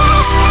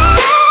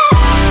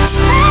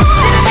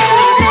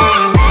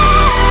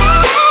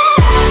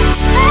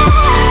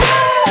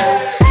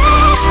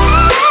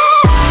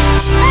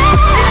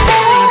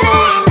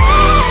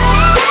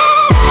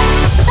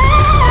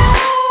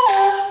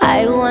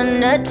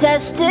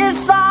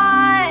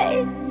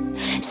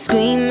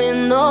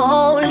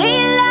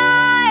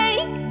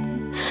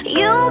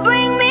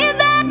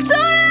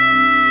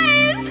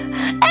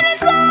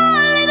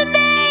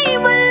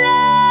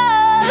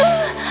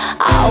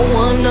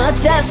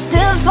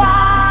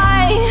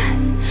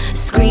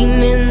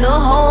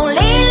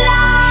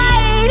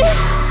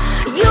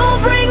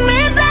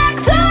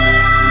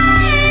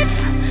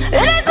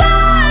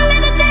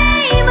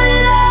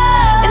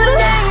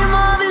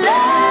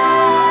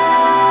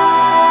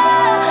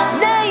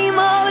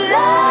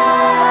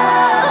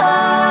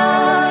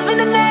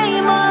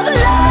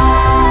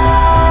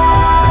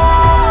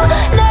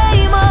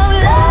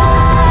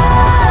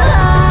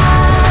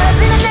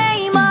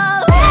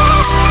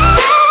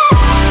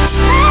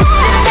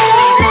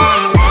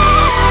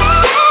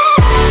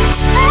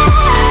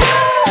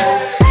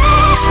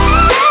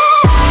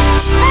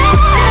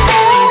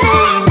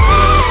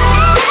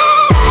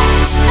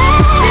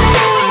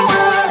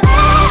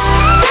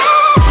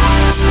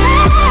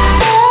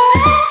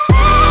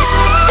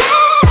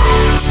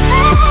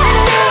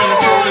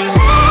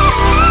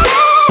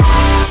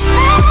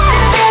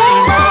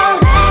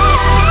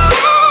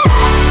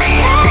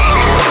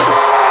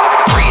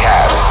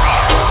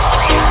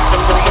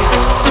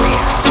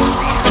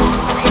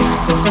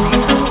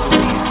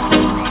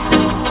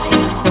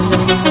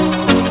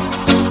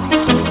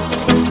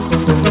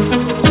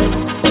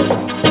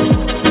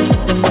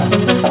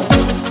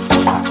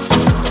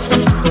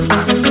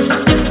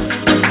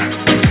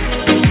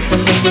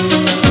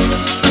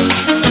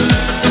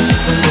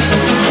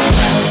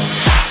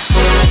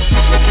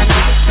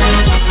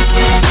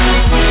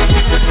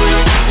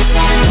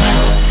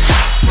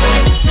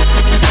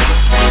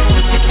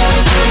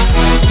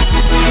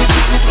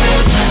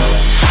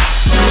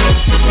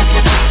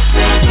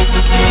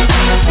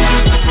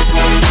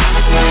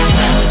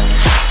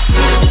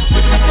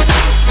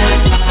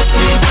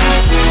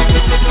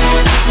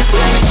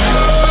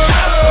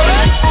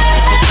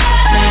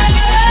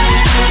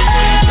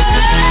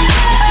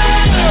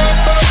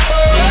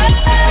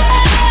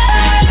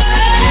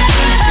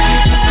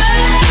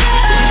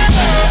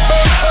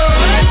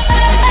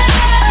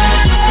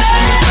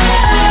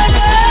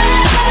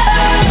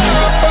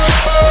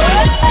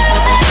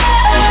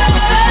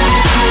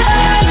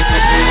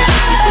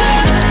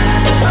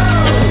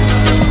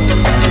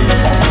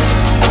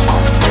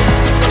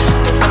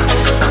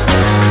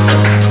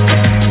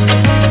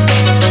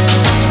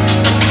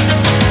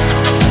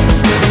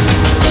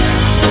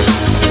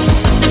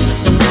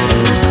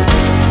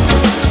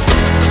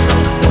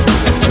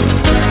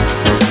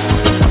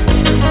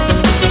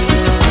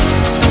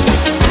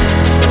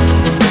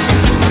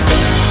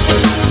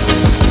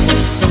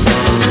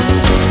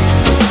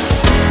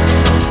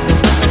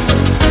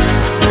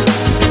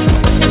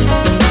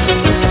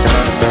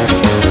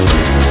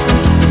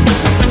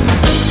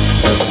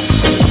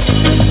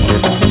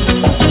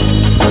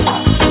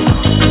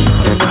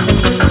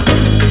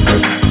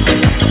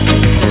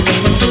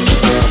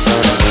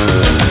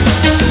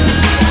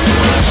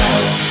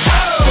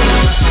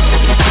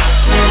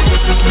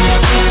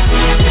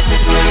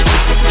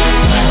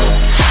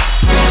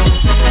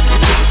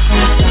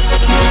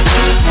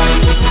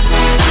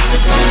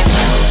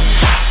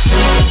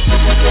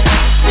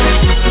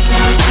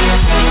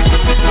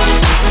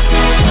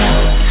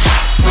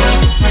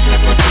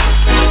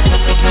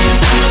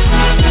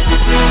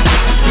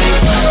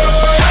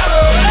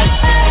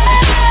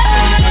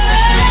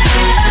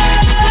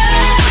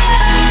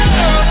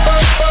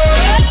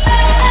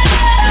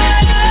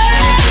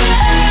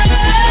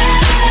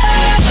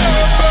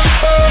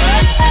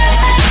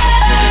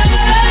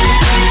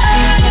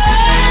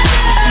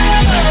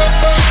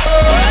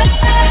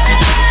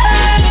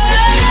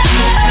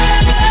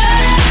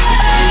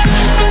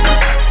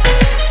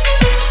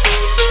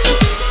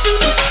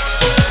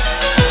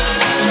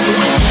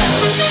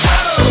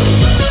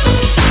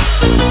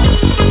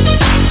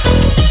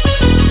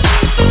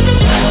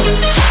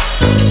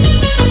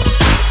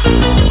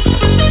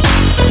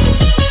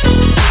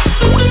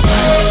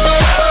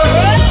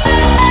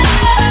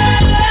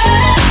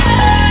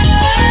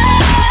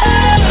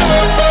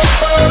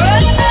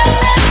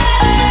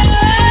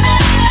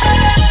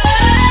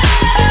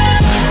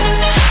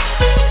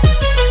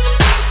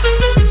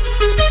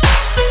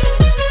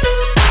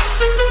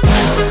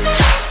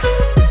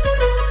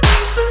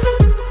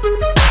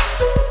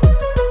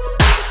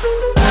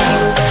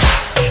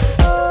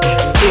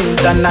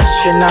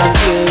in our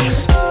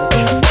flicks.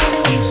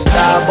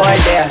 Starboy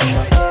there.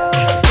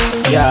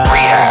 Yeah.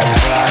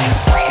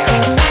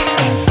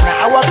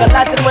 Now I work a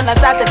lot when I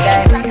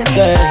Saturdays.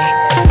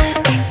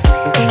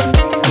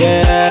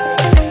 Yeah.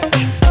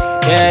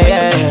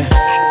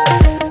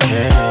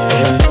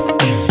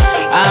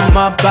 I'm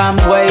up, I'm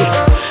wave.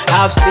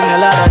 I've seen a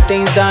lot of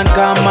things done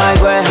come my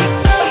way.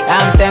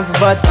 I'm thankful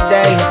for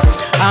today.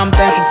 I'm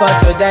thankful for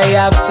today.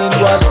 I've seen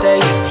worse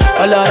days.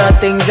 A lot of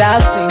things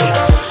I've seen.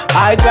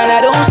 I grind,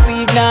 I don't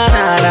sleep, nah.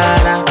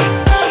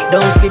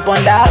 Don't sleep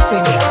on that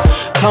thing.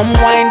 Come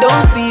wine,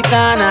 don't sleep,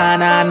 nah.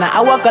 I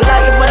work a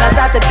lot when I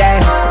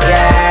Saturdays.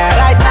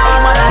 Yeah, right now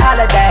I'm on a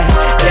holiday.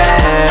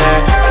 Yeah,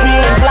 free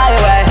and fly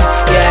away.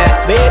 Yeah,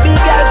 baby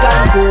girl,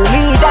 come cool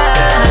me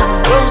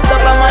down. Don't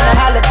stop, I'm on a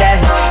holiday.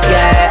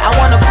 Yeah, I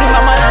wanna free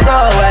my mind and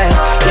go away.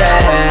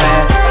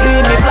 Yeah, free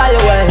me, fly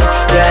away.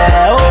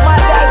 Yeah, oh my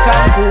girl,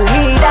 come cool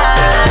me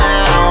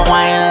down.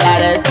 Wine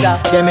like this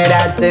up, give me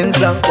that thing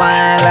so.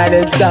 Wine like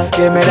this up,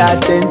 give me that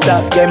thing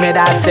so. Give me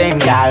that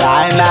thing, girl.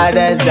 Wine like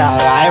this up,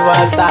 I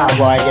was star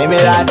boy. Give me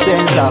that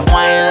thing so.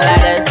 Wine like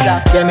this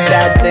up, give me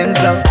that thing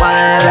so.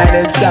 Wine like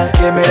this up,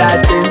 give me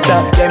that thing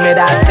so. Give me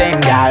that thing,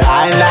 girl.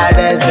 Wine like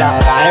this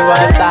up, I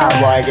was star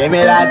boy. Give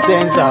me that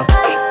thing so.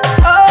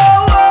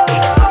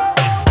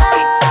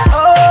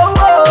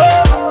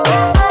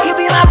 You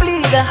be my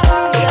pleaser.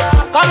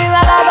 Call me my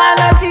love and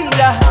a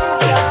teaser.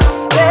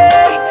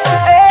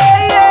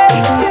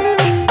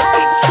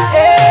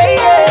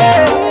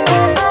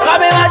 Call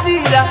me my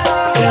teaser.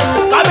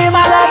 Call me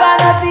my love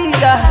and a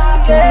teaser.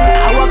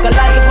 Yeah. I work a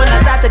lot when I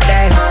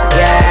Saturdays.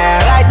 Yeah,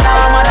 right now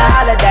I'm on a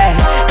holiday.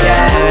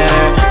 Yeah,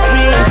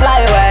 free and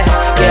fly away.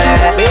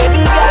 Yeah,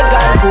 baby girl,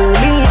 come cool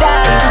me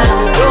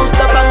down. Don't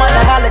stop, I'm on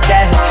a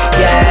holiday.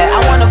 Yeah, I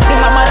wanna free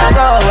my mind and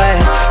go away.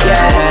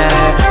 Yeah,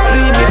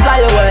 free me,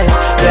 fly away.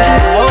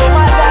 Yeah, oh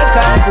my God,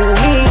 come cool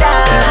me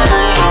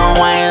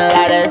down. Wine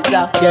like this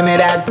up, give me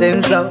that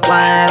thing so.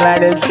 Wine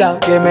like this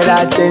up, give me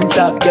that thing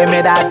so. Give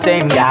me that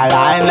thing, girl.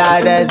 Wine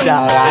like this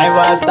up, I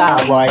was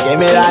star boy. Give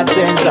me that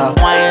thing so.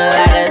 Wine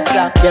like this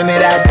up, give me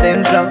that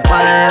thing so.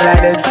 Wine like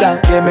this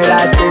up, give me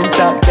that thing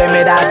so. Give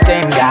me that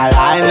thing, girl.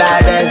 Wine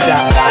like this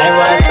up, I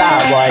was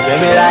star boy. Give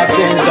me that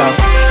thing so.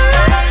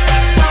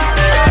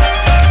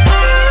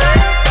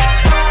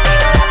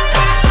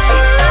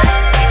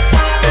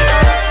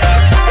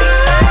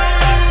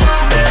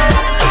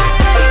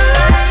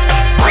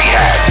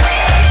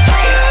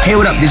 Hey,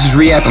 what up? This is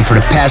R3HAB, and for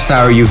the past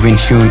hour, you've been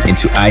tuned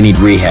into I Need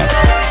R3HAB.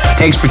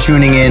 Thanks for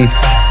tuning in.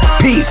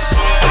 Peace.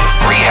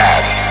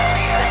 R3HAB.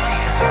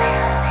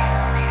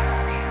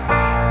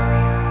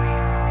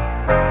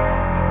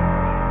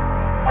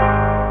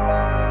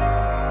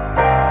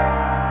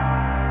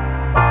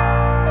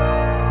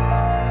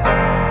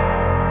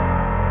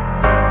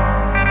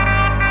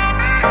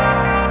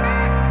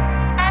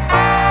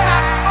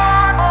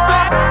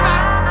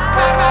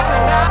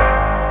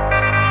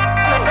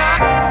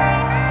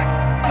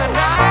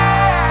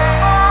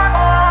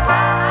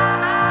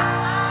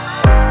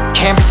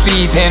 Can't be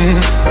sleeping,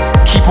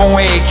 keep on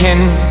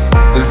waking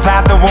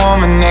without the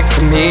woman next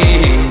to me.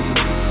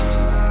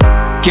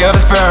 Guilt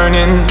is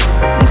burning,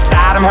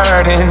 inside I'm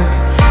hurting.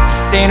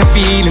 This ain't a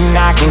feeling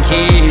I can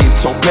keep,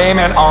 so blame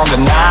it on the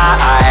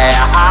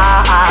night.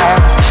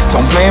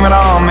 Don't blame it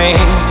on me,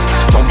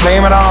 don't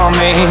blame it on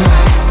me.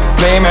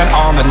 Blame it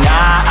on the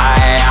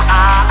night.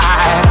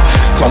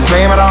 Don't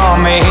blame it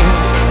on me,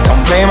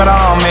 don't blame it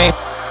on me.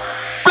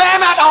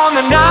 Blame it on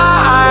the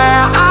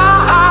night.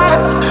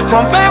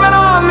 Don't blame it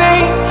on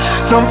me,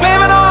 don't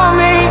blame it on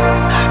me.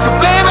 So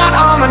blame it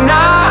on the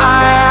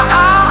night.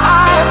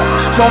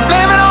 Don't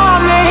blame it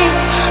on me,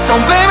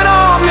 don't blame it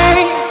on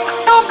me.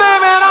 Don't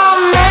blame it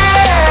on me.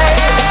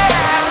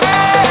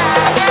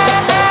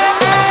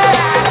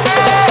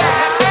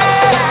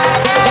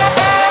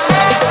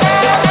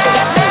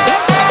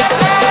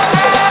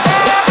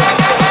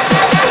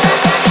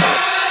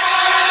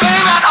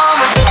 Blame it on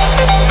me.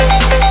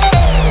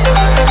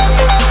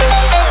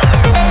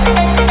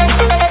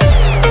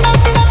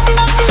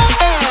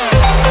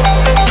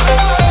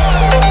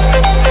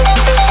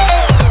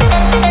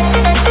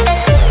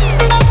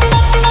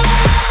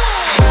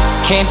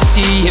 Can't you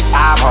see it?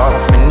 I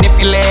was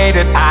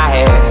manipulated.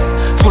 I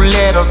had too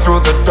little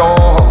through the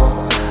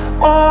door.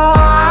 Oh,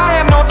 I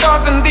had no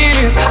choice in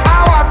this.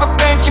 I was the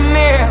thing she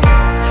missed.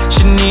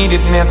 She needed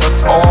mental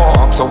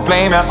talk, so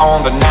blame it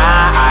on the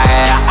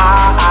night.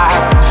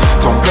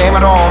 Don't blame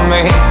it on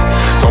me.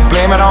 Don't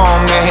blame it on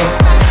me.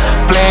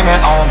 Blame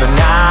it on the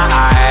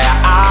night.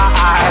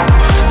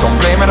 Don't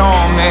blame it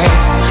on me.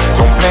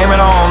 Don't blame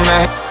it on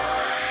me.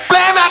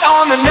 Blame it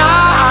on the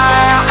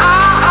night.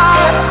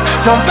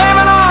 Don't blame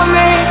it on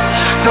me.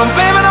 Don't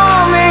blame it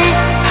on me.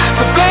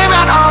 So blame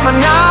it on the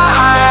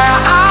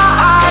night.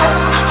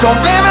 Don't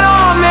blame it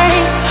on me.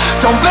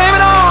 Don't blame